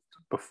solved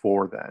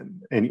before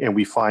then, and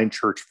we find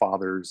church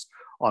fathers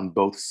on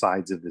both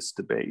sides of this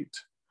debate,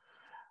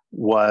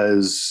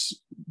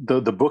 was the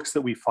books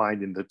that we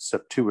find in the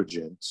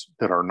Septuagint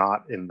that are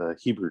not in the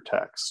Hebrew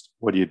text.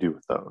 What do you do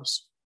with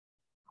those?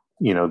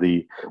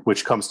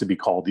 Which comes to be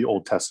called the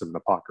Old Testament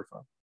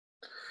Apocrypha.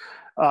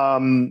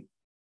 The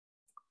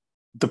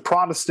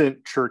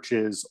Protestant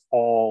churches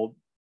all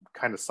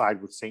kind of side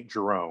with St.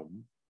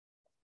 Jerome,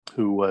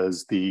 who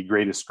was the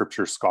greatest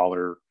scripture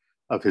scholar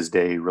of his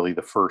day, really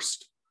the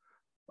first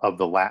of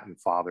the Latin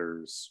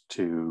fathers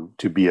to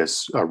be a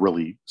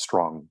really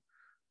strong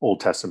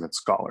Old Testament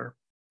scholar.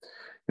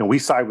 And we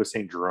side with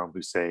St. Jerome,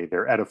 who say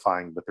they're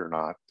edifying, but they're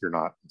not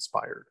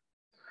inspired.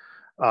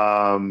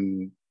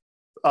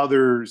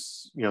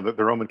 Others, the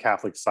Roman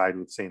Catholics side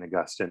with St.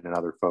 Augustine and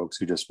other folks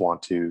who just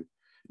want to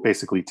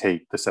basically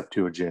take the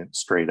Septuagint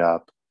straight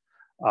up.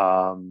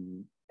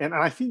 And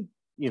I think,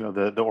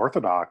 the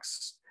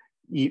Orthodox,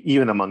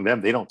 even among them,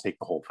 they don't take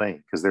the whole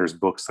thing, because there's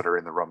books that are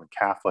in the Roman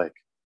Catholic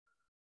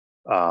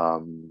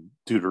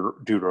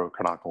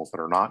Deuterocanonicals that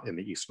are not in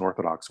the Eastern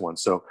Orthodox one.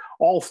 So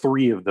all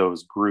three of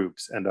those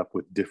groups end up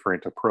with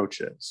different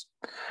approaches.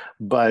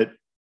 But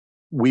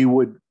we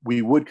would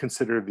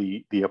consider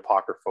the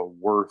Apocrypha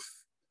worth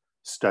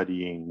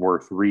studying,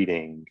 worth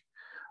reading.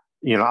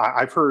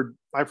 I've heard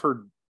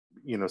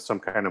some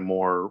kind of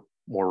more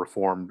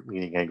reformed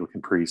leaning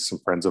Anglican priests, some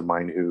friends of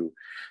mine, who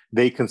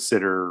they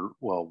consider,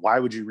 well, why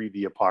would you read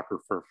the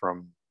Apocrypha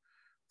from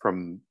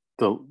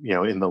the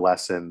in the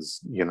lessons,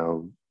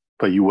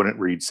 but you wouldn't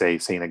read, say,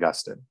 St.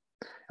 Augustine?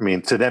 I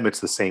mean, to them,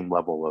 it's the same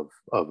level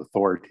of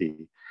authority.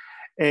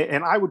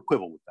 And I would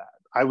quibble with that.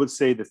 I would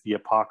say that the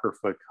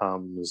Apocrypha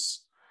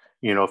comes,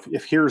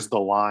 if here's the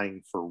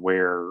line for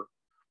where,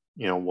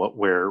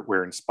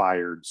 where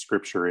inspired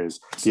scripture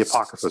is, the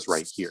Apocrypha is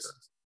right here.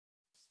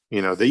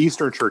 The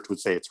Eastern Church would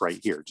say it's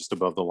right here, just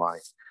above the line.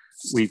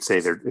 We'd say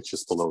it's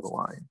just below the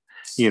line.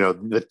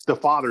 The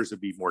fathers would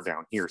be more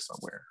down here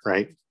somewhere,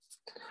 right?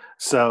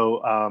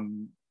 So,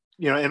 and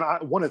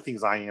one of the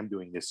things I am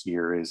doing this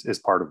year is, as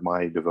part of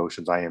my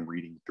devotions, I am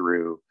reading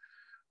through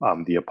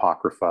the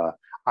Apocrypha.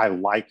 I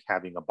like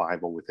having a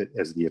Bible with it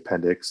as the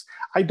appendix.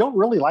 I don't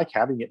really like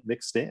having it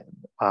mixed in.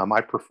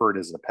 I prefer it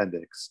as an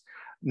appendix.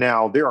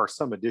 Now, there are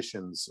some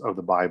editions of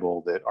the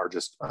Bible that are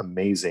just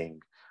amazing.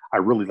 I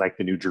really like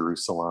the New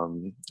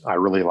Jerusalem. I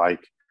really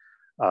like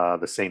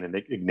the St.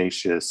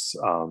 Ignatius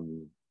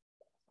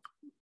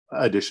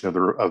edition of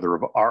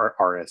the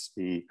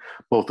RSV,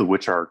 both of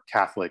which are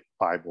Catholic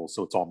Bibles,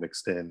 so it's all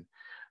mixed in.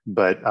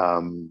 But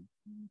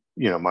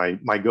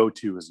my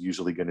go-to is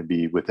usually going to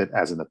be with it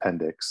as an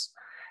appendix,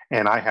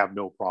 and I have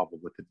no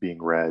problem with it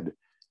being read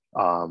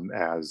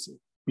as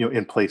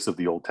in place of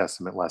the Old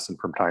Testament lesson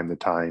from time to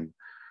time,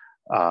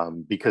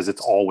 because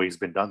it's always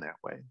been done that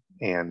way,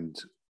 and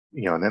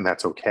then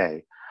that's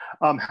okay.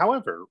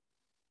 However,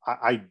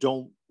 I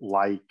don't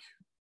like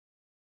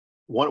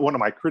one of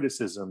my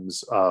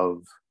criticisms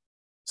of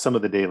some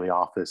of the daily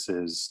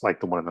offices, like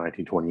the one in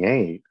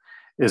 1928,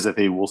 is that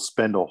they will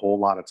spend a whole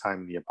lot of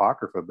time in the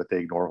Apocrypha, but they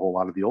ignore a whole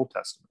lot of the Old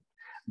Testament.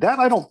 That,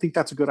 I don't think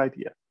that's a good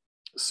idea.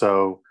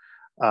 So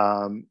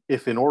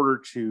if in order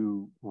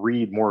to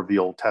read more of the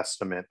Old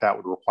Testament, that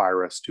would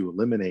require us to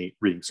eliminate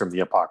readings from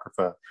the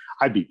Apocrypha,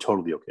 I'd be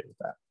totally okay with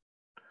that.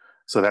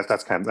 So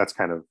that's kind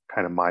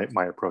of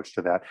my approach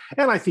to that.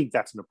 And I think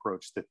that's an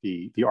approach that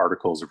the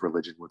Articles of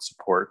Religion would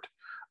support.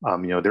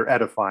 They're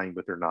edifying,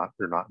 but they're not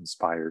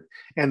inspired.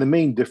 And the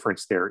main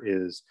difference there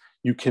is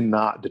you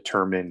cannot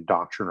determine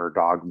doctrine or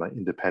dogma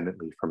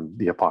independently from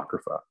the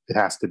Apocrypha. It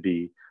has to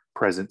be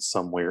present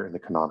somewhere in the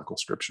canonical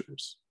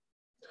scriptures.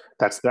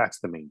 That's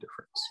the main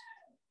difference.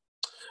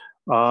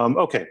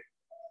 Okay,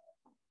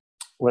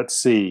 let's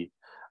see.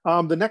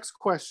 The next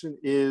question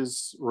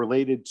is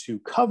related to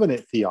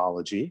covenant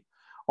theology,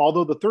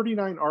 Although the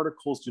 39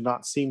 articles do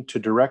not seem to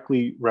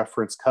directly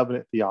reference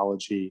covenant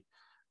theology,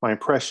 my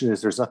impression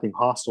is there's nothing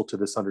hostile to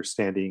this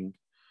understanding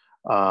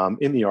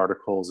in the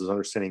articles, is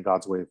understanding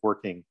God's way of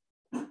working.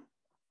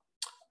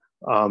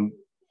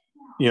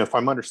 If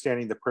I'm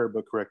understanding the prayer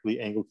book correctly,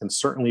 Anglicans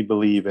certainly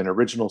believe in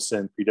original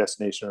sin,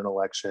 predestination, and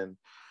election,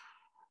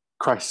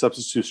 Christ's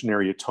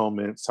substitutionary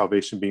atonement,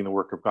 salvation being the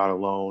work of God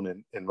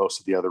alone, and most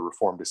of the other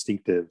Reformed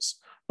distinctives.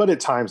 But at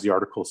times the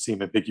articles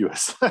seem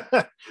ambiguous.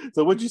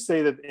 So would you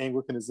say that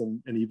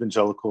Anglicanism and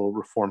evangelical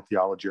Reformed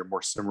theology are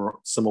more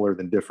similar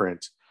than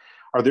different?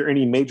 Are there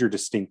any major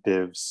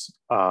distinctives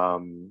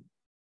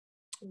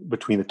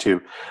between the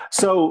two?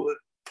 So,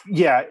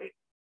 yeah,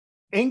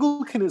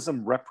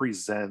 Anglicanism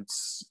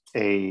represents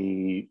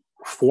a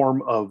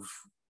form of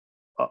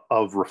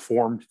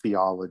Reformed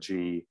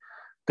theology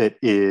that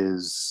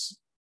is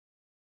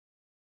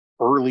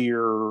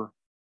earlier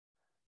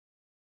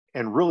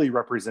and really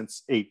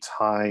represents a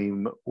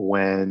time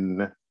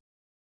when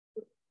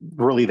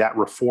really that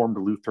Reformed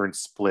Lutheran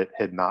split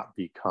had not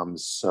become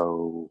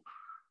so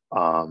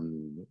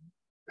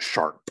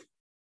sharp.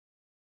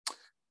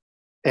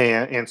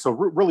 And so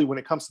really when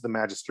it comes to the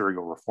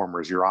magisterial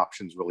reformers, your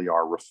options really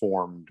are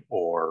Reformed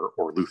or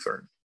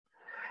Lutheran.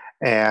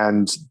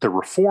 And the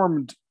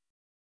Reformed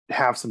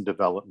have some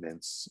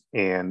developments,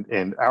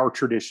 and our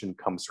tradition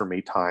comes from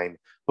a time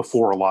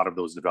before a lot of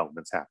those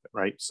developments happen,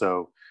 right?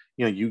 So,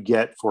 you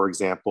get, for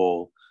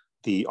example,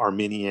 the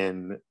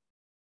Arminian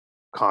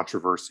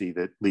controversy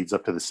that leads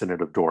up to the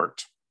Synod of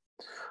Dort.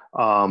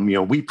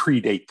 We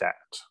predate that.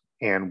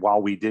 And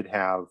while we did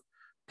have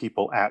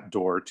people at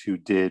Dort who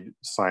did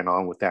sign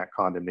on with that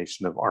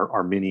condemnation of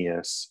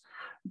Arminius,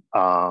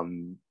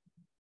 that's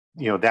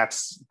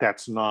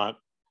not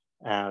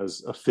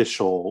as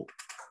official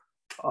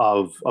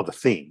of a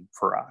theme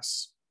for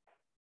us.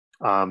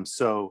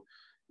 So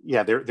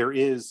yeah, there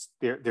is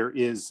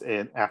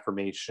an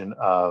affirmation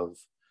of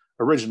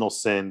original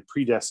sin,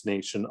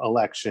 predestination,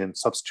 election,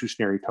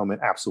 substitutionary atonement.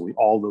 Absolutely,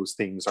 all those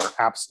things are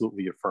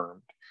absolutely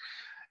affirmed,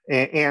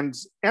 and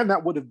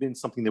that would have been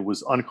something that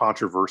was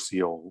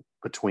uncontroversial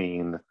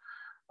between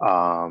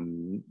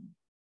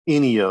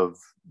any of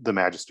the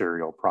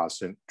magisterial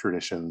Protestant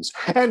traditions,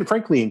 and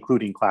frankly,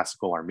 including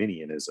classical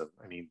Arminianism.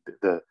 I mean,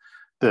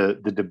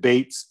 the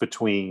debates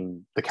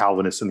between the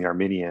Calvinists and the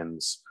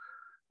Arminians,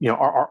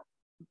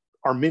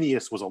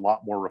 Arminius was a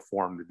lot more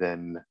reformed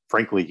than,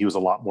 frankly, he was a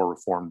lot more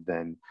reformed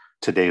than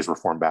today's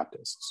Reformed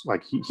Baptists.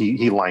 Like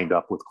he lined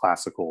up with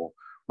classical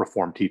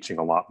Reformed teaching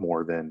a lot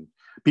more than,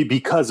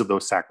 because of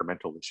those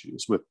sacramental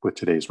issues with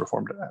today's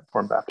Reformed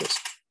Baptists.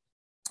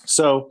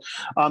 So,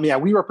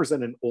 we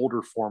represent an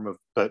older form of,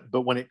 but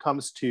when it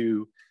comes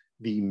to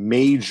the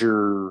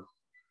major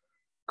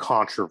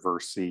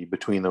controversies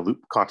between the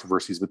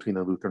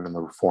Lutheran and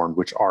the Reformed,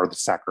 which are the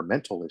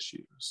sacramental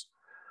issues,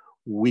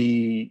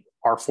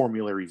 our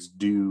formularies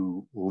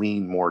do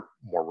lean more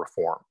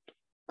Reformed.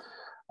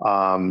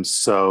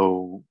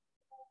 So,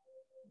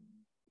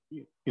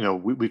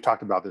 we've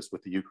talked about this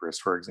with the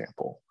Eucharist, for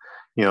example.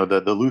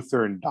 The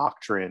Lutheran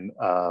doctrine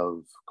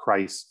of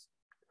Christ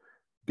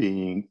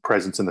being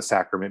presence in the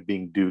sacrament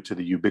being due to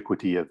the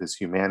ubiquity of his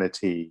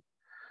humanity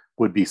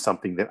would be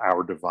something that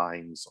our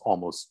divines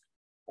almost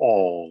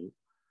all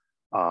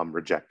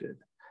rejected.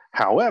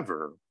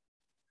 However,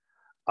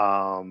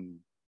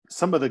 some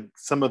of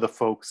the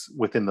folks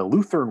within the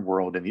Lutheran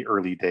world in the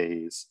early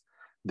days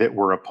that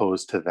were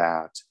opposed to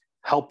that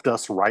helped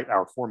us write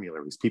our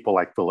formularies. People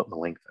like Philip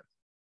Melanchthon.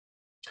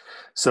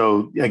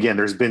 So again,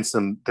 there's been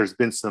some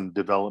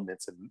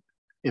developments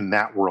in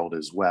that world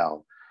as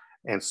well,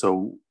 and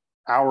so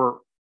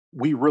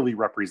we really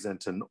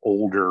represent an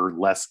older,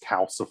 less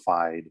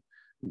calcified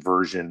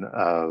version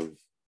of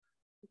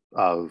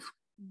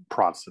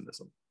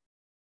Protestantism.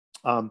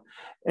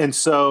 And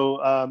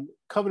so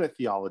covenant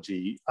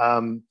theology,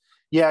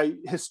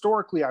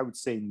 historically, I would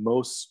say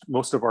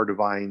most of our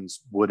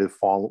divines would have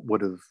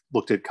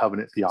looked at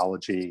covenant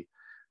theology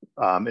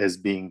as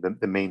being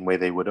the main way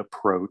they would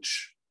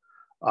approach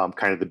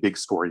kind of the big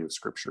story of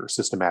Scripture,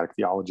 systematic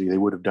theology. They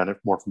would have done it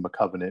more from a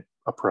covenant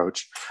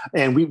approach.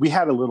 And we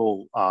had a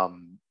little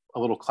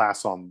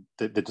class on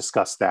that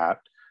discussed that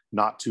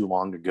not too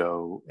long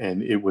ago,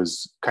 and it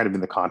was kind of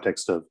in the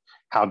context of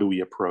how do we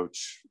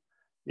approach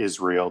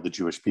Israel, the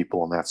Jewish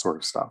people, and that sort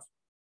of stuff.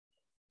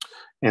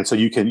 And so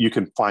you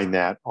can find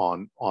that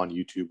on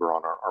YouTube or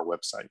on our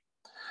website.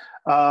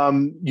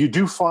 You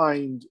do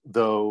find,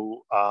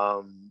 though,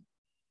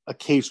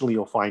 occasionally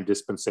you'll find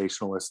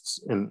dispensationalists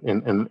in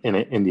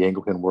the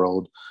Anglican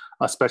world,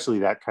 especially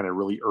that kind of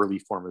really early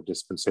form of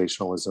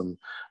dispensationalism,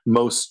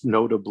 most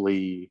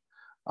notably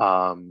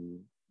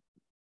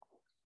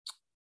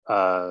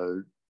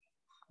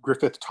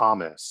Griffith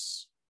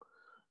Thomas,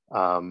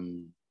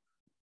 and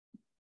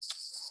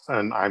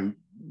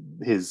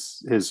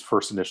his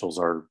first initials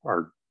are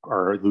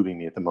eluding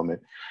me at the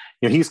moment.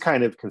 He's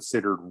kind of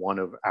considered one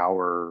of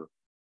our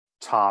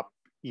top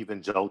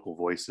evangelical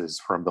voices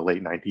from the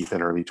late 19th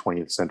and early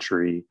 20th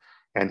century,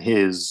 and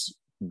his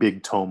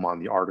big tome on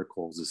the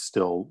Articles is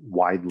still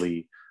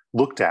widely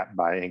looked at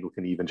by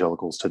Anglican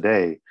evangelicals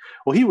today.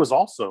 Well, he was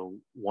also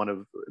one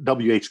of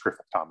W.H.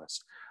 Griffith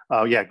Thomas.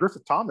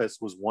 Griffith Thomas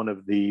was one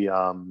of the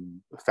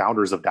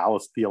founders of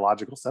Dallas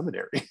Theological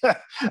Seminary.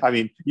 I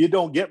mean, you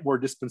don't get more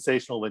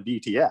dispensational than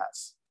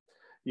DTS,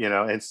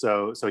 and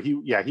so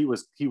he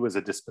was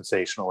a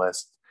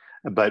dispensationalist,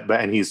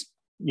 and he's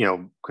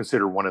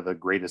considered one of the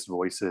greatest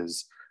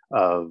voices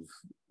of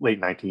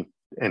late 19th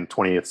and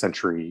 20th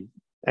century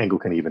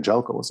Anglican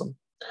evangelicalism.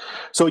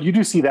 So you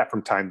do see that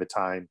from time to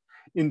time.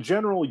 In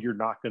general, you're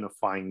not going to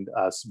find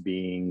us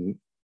being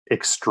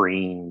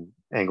extreme,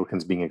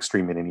 Anglicans being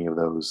extreme in any of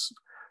those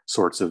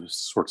sorts of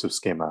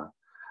schema.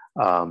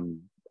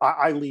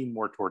 I lean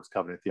more towards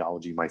covenant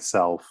theology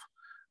myself,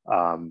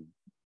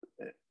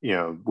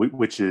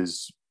 which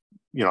is,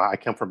 I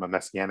come from a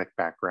Messianic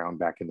background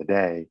back in the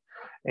day,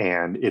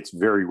 and it's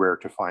very rare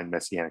to find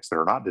Messianics that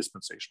are not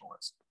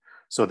dispensationalists.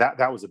 So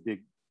that was a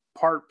big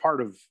part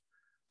of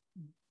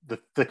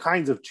the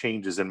kinds of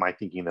changes in my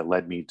thinking that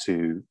led me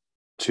to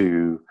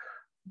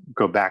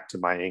go back to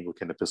my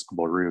Anglican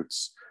Episcopal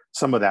roots.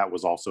 Some of that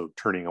was also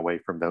turning away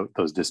from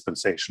those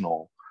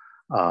dispensational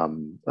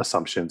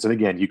assumptions. And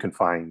again, you can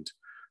find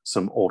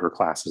some older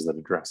classes that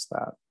address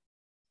that.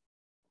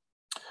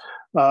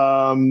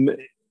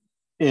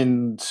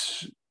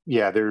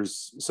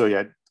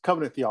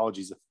 Covenant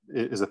theology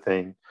is a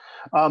thing.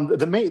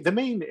 The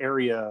main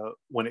area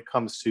when it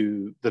comes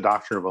to the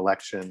doctrine of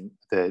election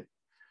that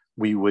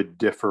we would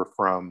differ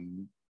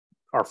from,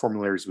 our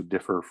formularies would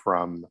differ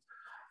from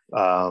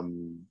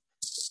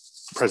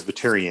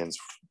Presbyterians,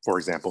 for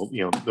example,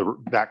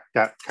 that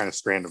kind of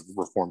strand of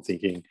Reformed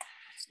thinking,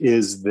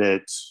 is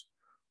that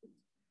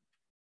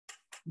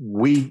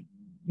you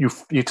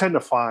tend to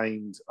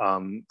find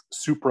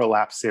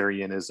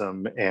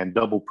supralapsarianism and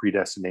double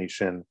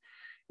predestination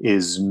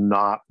is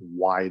not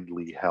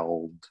widely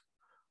held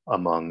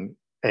among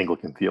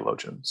Anglican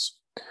theologians.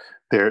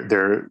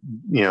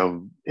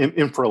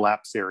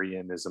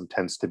 Infralapsarianism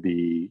tends to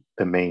be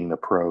the main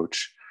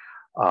approach.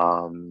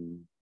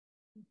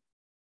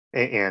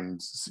 And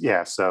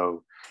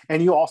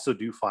you also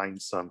do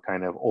find some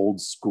kind of old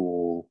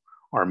school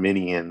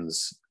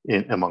Arminians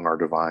among our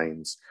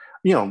divines.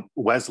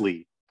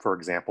 Wesley, for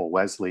example,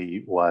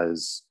 Wesley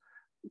was,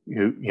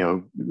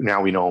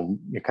 now we know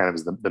him kind of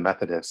as the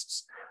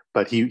Methodists,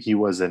 but he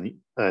was a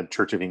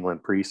Church of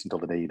England priest until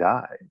the day he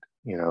died,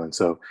 and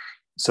so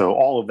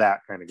all of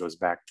that kind of goes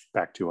back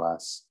to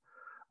us.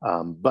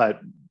 But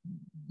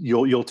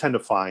you'll tend to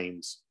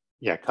find,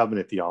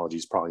 covenant theology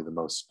is probably the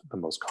most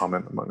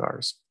common among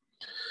ours.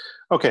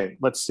 Okay,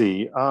 let's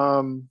see.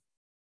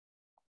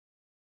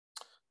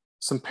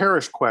 Some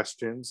parish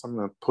questions. I'm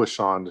going to push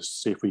on to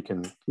see if we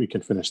can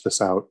finish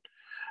this out.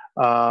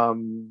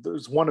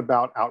 There's one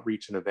about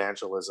outreach and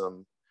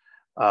evangelism.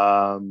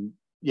 Our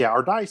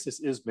diocese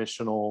is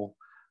missional.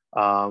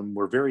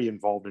 We're very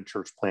involved in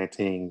church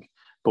planting,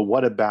 but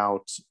what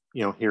about,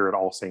 here at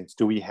All Saints,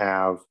 do we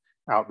have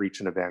outreach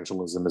and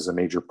evangelism as a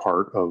major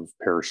part of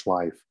parish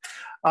life?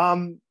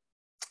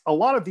 A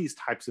lot of these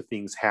types of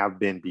things have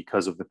been,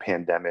 because of the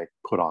pandemic,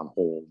 put on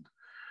hold.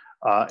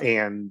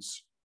 And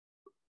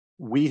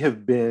we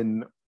have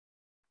been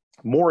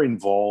more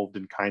involved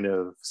in kind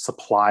of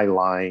supply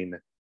line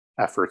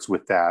efforts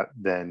with that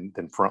than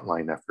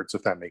frontline efforts,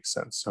 if that makes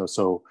sense.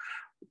 So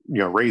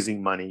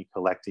raising money,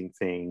 collecting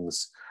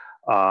things,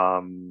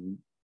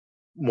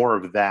 more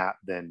of that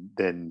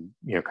than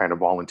kind of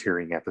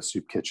volunteering at the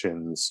soup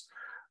kitchens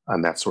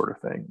and that sort of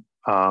thing.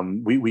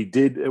 We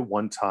did at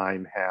one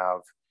time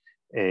have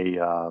a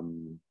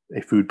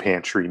food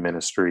pantry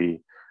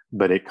ministry,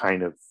 but it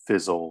kind of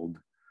fizzled.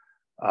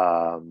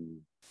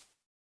 And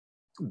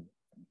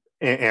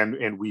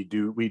we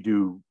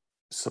do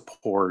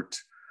support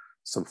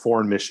some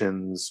foreign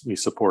missions. We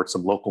support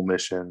some local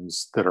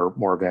missions that are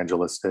more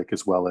evangelistic,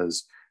 as well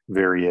as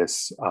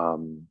various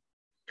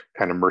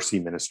kind of mercy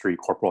ministry,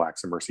 corporal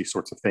acts of mercy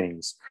sorts of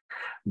things.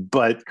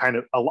 But kind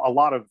of a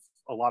lot of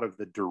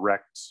the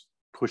direct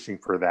pushing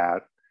for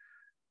that,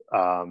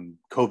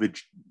 COVID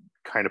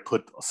kind of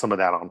put some of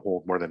that on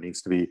hold more than it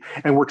needs to be,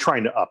 and we're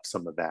trying to up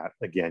some of that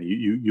again.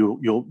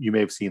 You may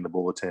have seen the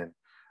bulletin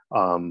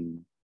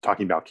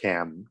talking about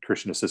CAM,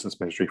 Christian Assistance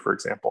Ministry, for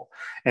example.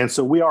 And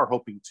so we are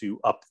hoping to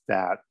up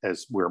that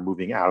as we're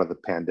moving out of the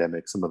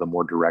pandemic, some of the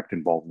more direct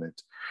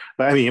involvement.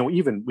 But I mean,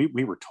 even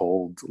we were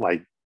told,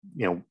 like,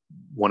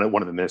 one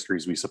of the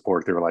ministries we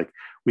support, they were like,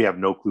 we have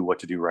no clue what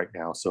to do right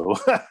now. So,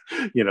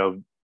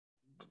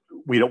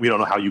 we don't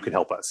know how you can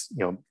help us.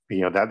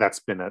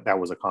 That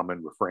was a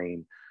common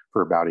refrain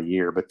for about a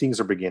year, but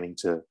things are beginning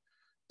to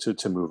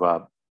move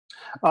up.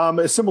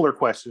 A similar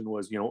question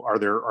was, are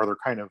there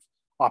kind of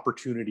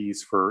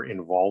opportunities for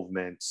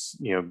involvement,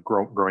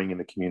 growing in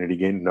the community,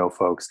 getting to know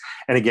folks?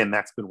 And again,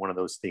 that's been one of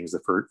those things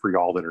that for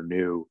y'all that are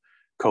new,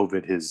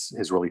 COVID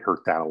has really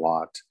hurt that a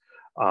lot.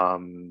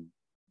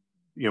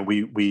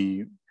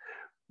 We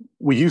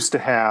used to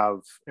have,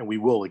 and we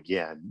will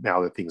again,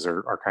 now that things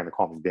are kind of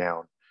calming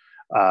down,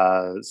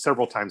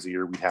 several times a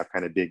year, we'd have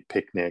kind of big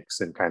picnics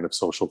and kind of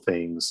social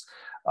things.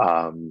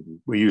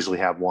 We usually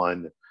have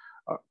one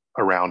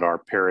around our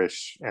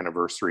parish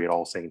anniversary at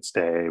All Saints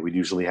Day. We'd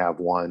usually have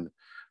one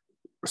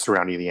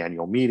surrounding the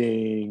annual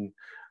meeting.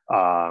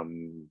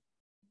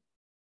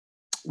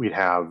 We'd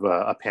have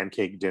a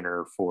pancake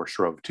dinner for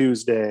Shrove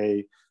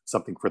Tuesday,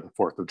 something for the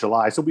 4th of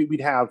July. So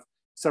we'd have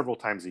several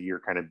times a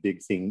year kind of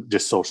big thing,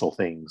 just social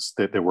things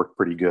that worked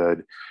pretty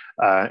good.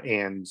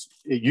 And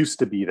it used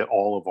to be that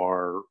all of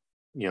our,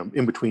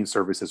 in between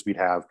services, we'd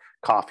have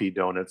coffee,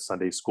 donuts,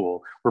 Sunday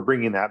school. We're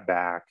bringing that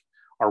back.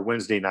 Our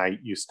Wednesday night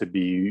used to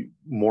be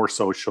more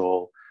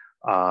social.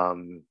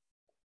 Now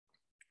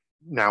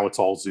it's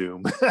all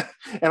Zoom.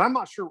 And I'm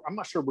not sure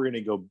we're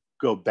going to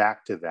go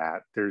back to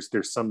that.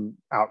 There's some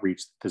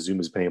outreach that the Zoom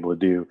has been able to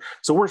do.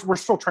 So we're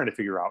still trying to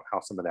figure out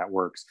how some of that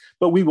works,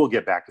 but we will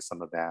get back to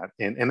some of that.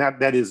 And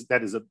that is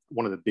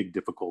one of the big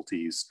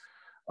difficulties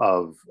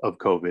of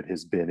COVID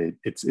has been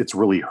it's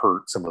really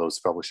hurt some of those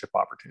fellowship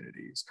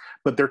opportunities,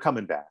 but they're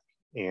coming back.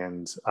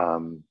 And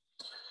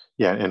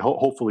and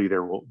hopefully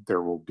there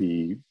will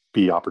be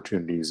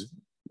opportunities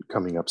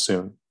coming up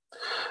soon.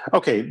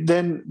 Okay,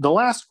 then the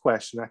last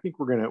question I think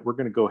we're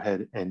gonna go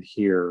ahead and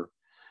hear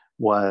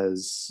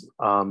was,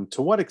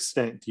 to what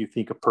extent do you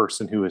think a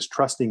person who is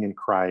trusting in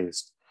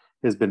Christ,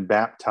 has been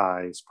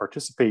baptized,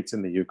 participates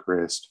in the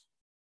Eucharist,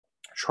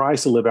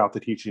 tries to live out the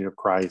teaching of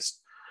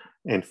Christ,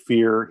 and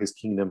fear his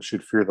kingdom,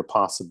 should fear the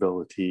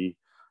possibility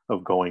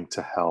of going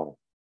to hell?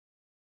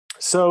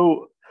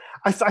 So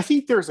I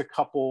think there's a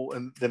couple,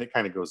 and then it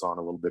kind of goes on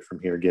a little bit from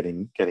here,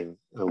 getting a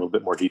little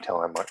bit more detail.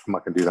 I'm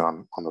not going to do that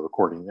on the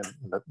recording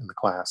in the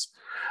class,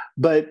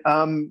 but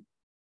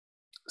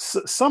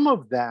some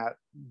of that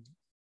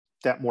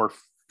more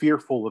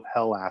fearful of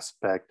hell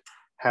aspect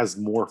has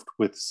morphed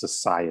with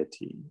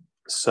society.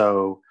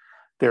 So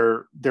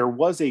there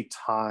was a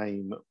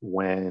time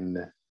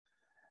when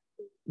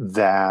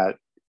that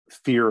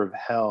fear of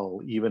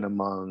hell, even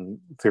among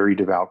very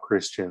devout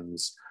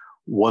Christians,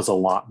 was a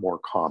lot more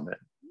common.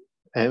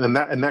 And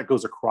that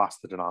goes across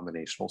the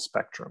denominational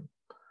spectrum.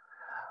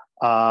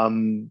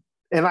 And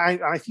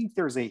I think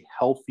there's a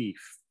healthy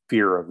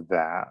fear of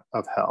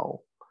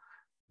hell,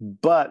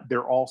 but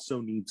there also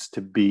needs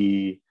to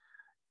be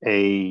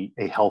a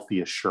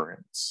healthy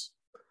assurance.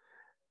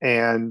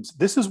 And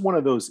this is one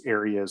of those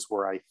areas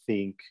where I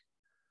think,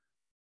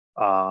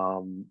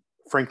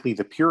 frankly,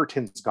 the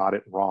Puritans got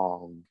it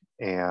wrong,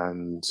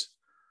 and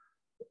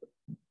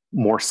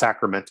more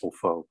sacramental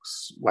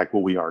folks, like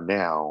what we are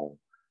now,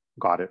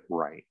 got it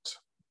right.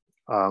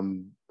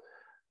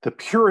 The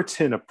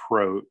Puritan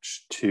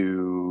approach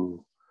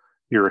to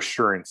your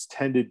assurance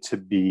tended to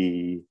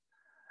be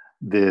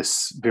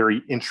this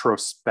very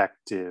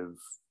introspective,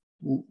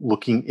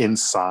 looking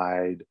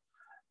inside.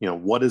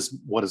 What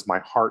does my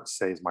heart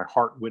say? Is my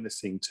heart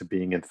witnessing to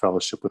being in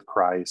fellowship with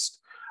Christ?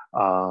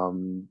 Are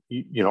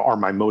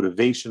my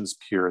motivations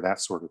pure? That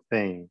sort of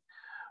thing.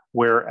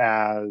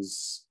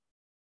 Whereas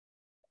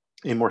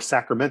a more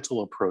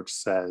sacramental approach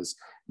says,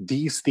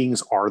 these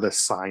things are the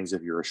signs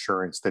of your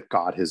assurance that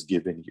God has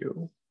given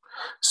you.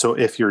 So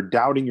if you're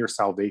doubting your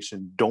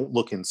salvation, don't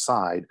look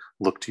inside,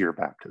 look to your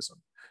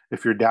baptism.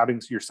 If you're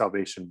doubting your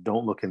salvation,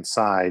 don't look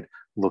inside,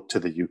 look to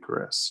the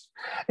Eucharist.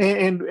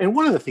 And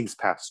one of the things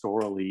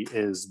pastorally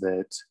is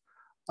that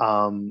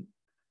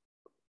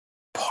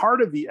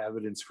part of the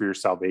evidence for your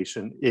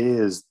salvation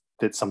is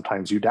that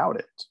sometimes you doubt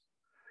it,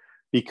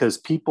 because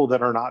people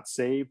that are not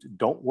saved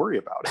don't worry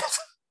about it.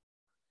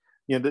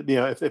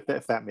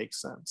 If that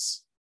makes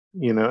sense.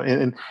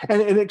 And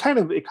it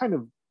kind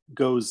of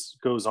goes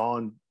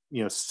on,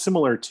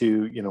 similar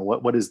to,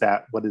 what is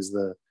that? What is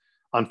the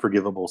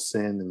unforgivable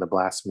sin and the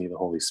blasphemy of the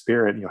Holy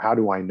Spirit? How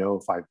do I know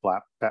if I've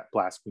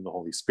blasphemed the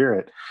Holy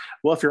Spirit?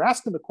 Well, if you're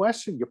asking the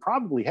question, you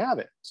probably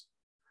haven't,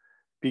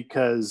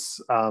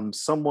 because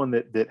someone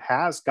that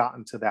has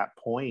gotten to that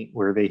point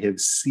where they have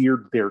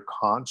seared their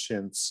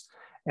conscience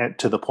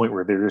to the point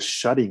where they're just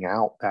shutting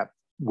out that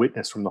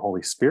witness from the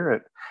Holy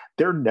Spirit,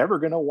 they're never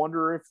going to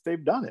wonder if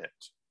they've done it.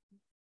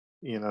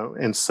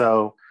 And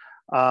so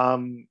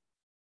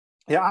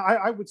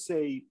I would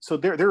say, so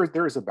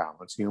there is a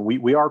balance.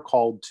 We are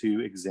called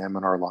to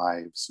examine our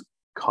lives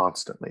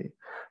constantly.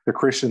 The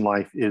Christian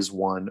life is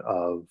one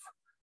of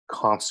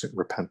constant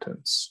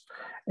repentance.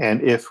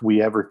 And if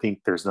we ever think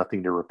there's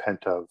nothing to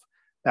repent of,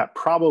 that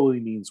probably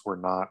means we're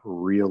not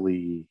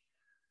really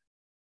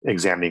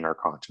examining our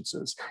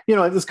consciences.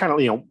 This kind of,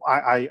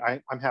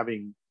 I'm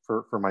having,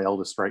 for my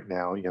eldest right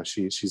now,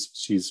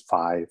 she's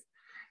 5.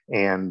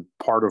 And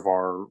part of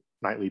our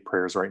nightly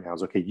prayers right now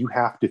is, okay, you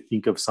have to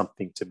think of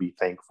something to be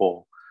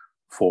thankful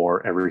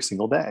for every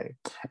single day.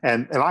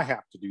 And I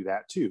have to do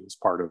that too, as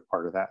part of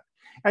that.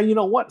 And you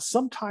know what?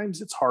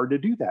 Sometimes it's hard to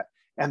do that.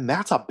 And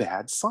that's a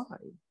bad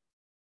sign.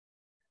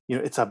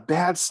 It's a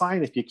bad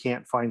sign if you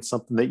can't find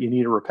something that you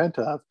need to repent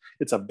of.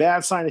 It's a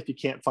bad sign if you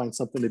can't find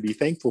something to be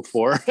thankful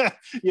for.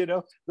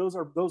 Those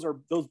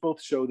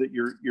both show that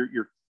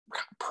you're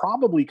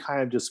probably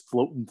kind of just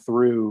floating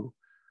through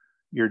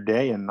your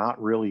day and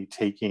not really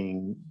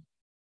taking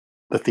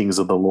the things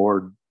of the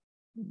Lord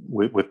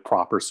with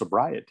proper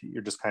sobriety.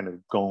 You're just kind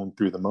of going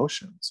through the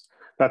motions.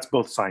 That's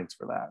both signs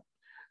for that.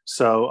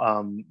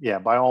 So yeah,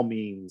 by all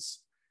means,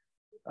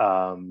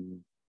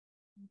 um,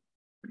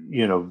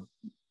 you know,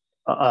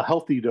 a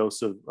healthy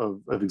dose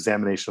of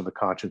examination of the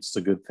conscience is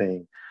a good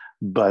thing,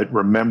 but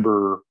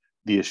remember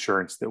the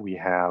assurance that we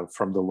have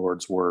from the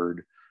Lord's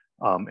word,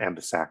 and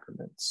the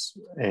sacraments,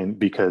 and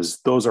because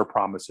those are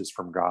promises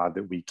from God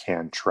that we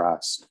can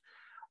trust.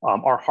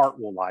 Our heart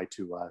will lie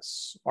to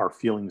us, our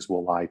feelings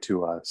will lie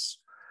to us,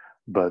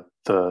 but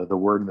the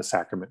word and the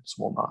sacraments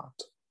will not.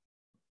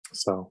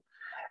 So,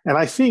 and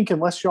I think,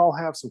 unless y'all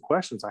have some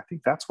questions, I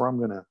think that's where I'm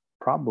going to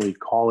probably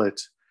call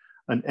it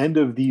an end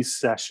of these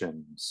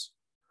sessions.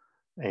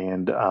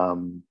 And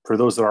for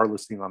those that are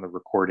listening on the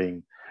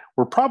recording,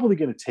 we're probably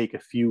going to take a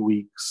few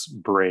weeks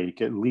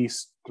break, at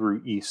least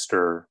through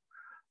Easter.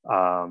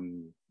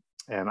 And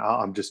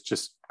I'm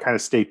just kind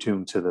of stay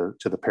tuned to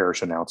the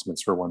parish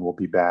announcements for when we'll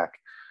be back.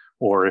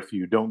 Or if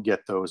you don't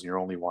get those and you're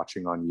only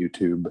watching on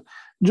YouTube,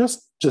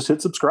 just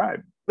hit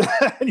subscribe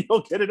and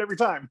you'll get it every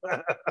time. I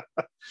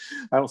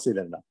don't say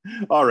that enough.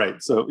 All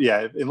right. So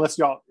yeah, unless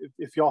y'all,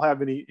 if y'all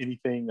have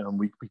anything,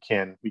 we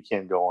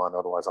can go on.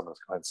 Otherwise, I'm going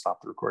to go ahead and stop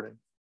the recording.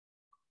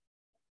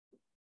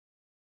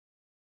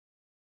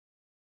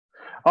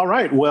 All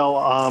right. Well,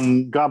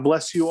 God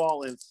bless you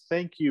all, and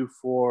thank you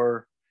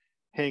for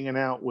hanging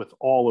out with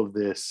all of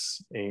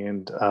this,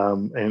 and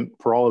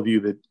for all of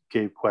you that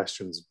gave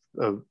questions,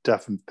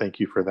 definitely thank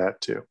you for that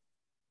too.